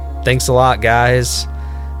 So thanks a lot, guys.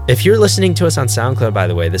 If you're listening to us on SoundCloud, by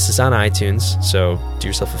the way, this is on iTunes, so do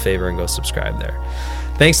yourself a favor and go subscribe there.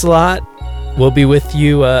 Thanks a lot. We'll be with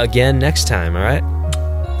you again next time. All right.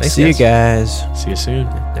 Thanks, See you guys. See you soon.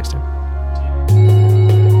 Next time.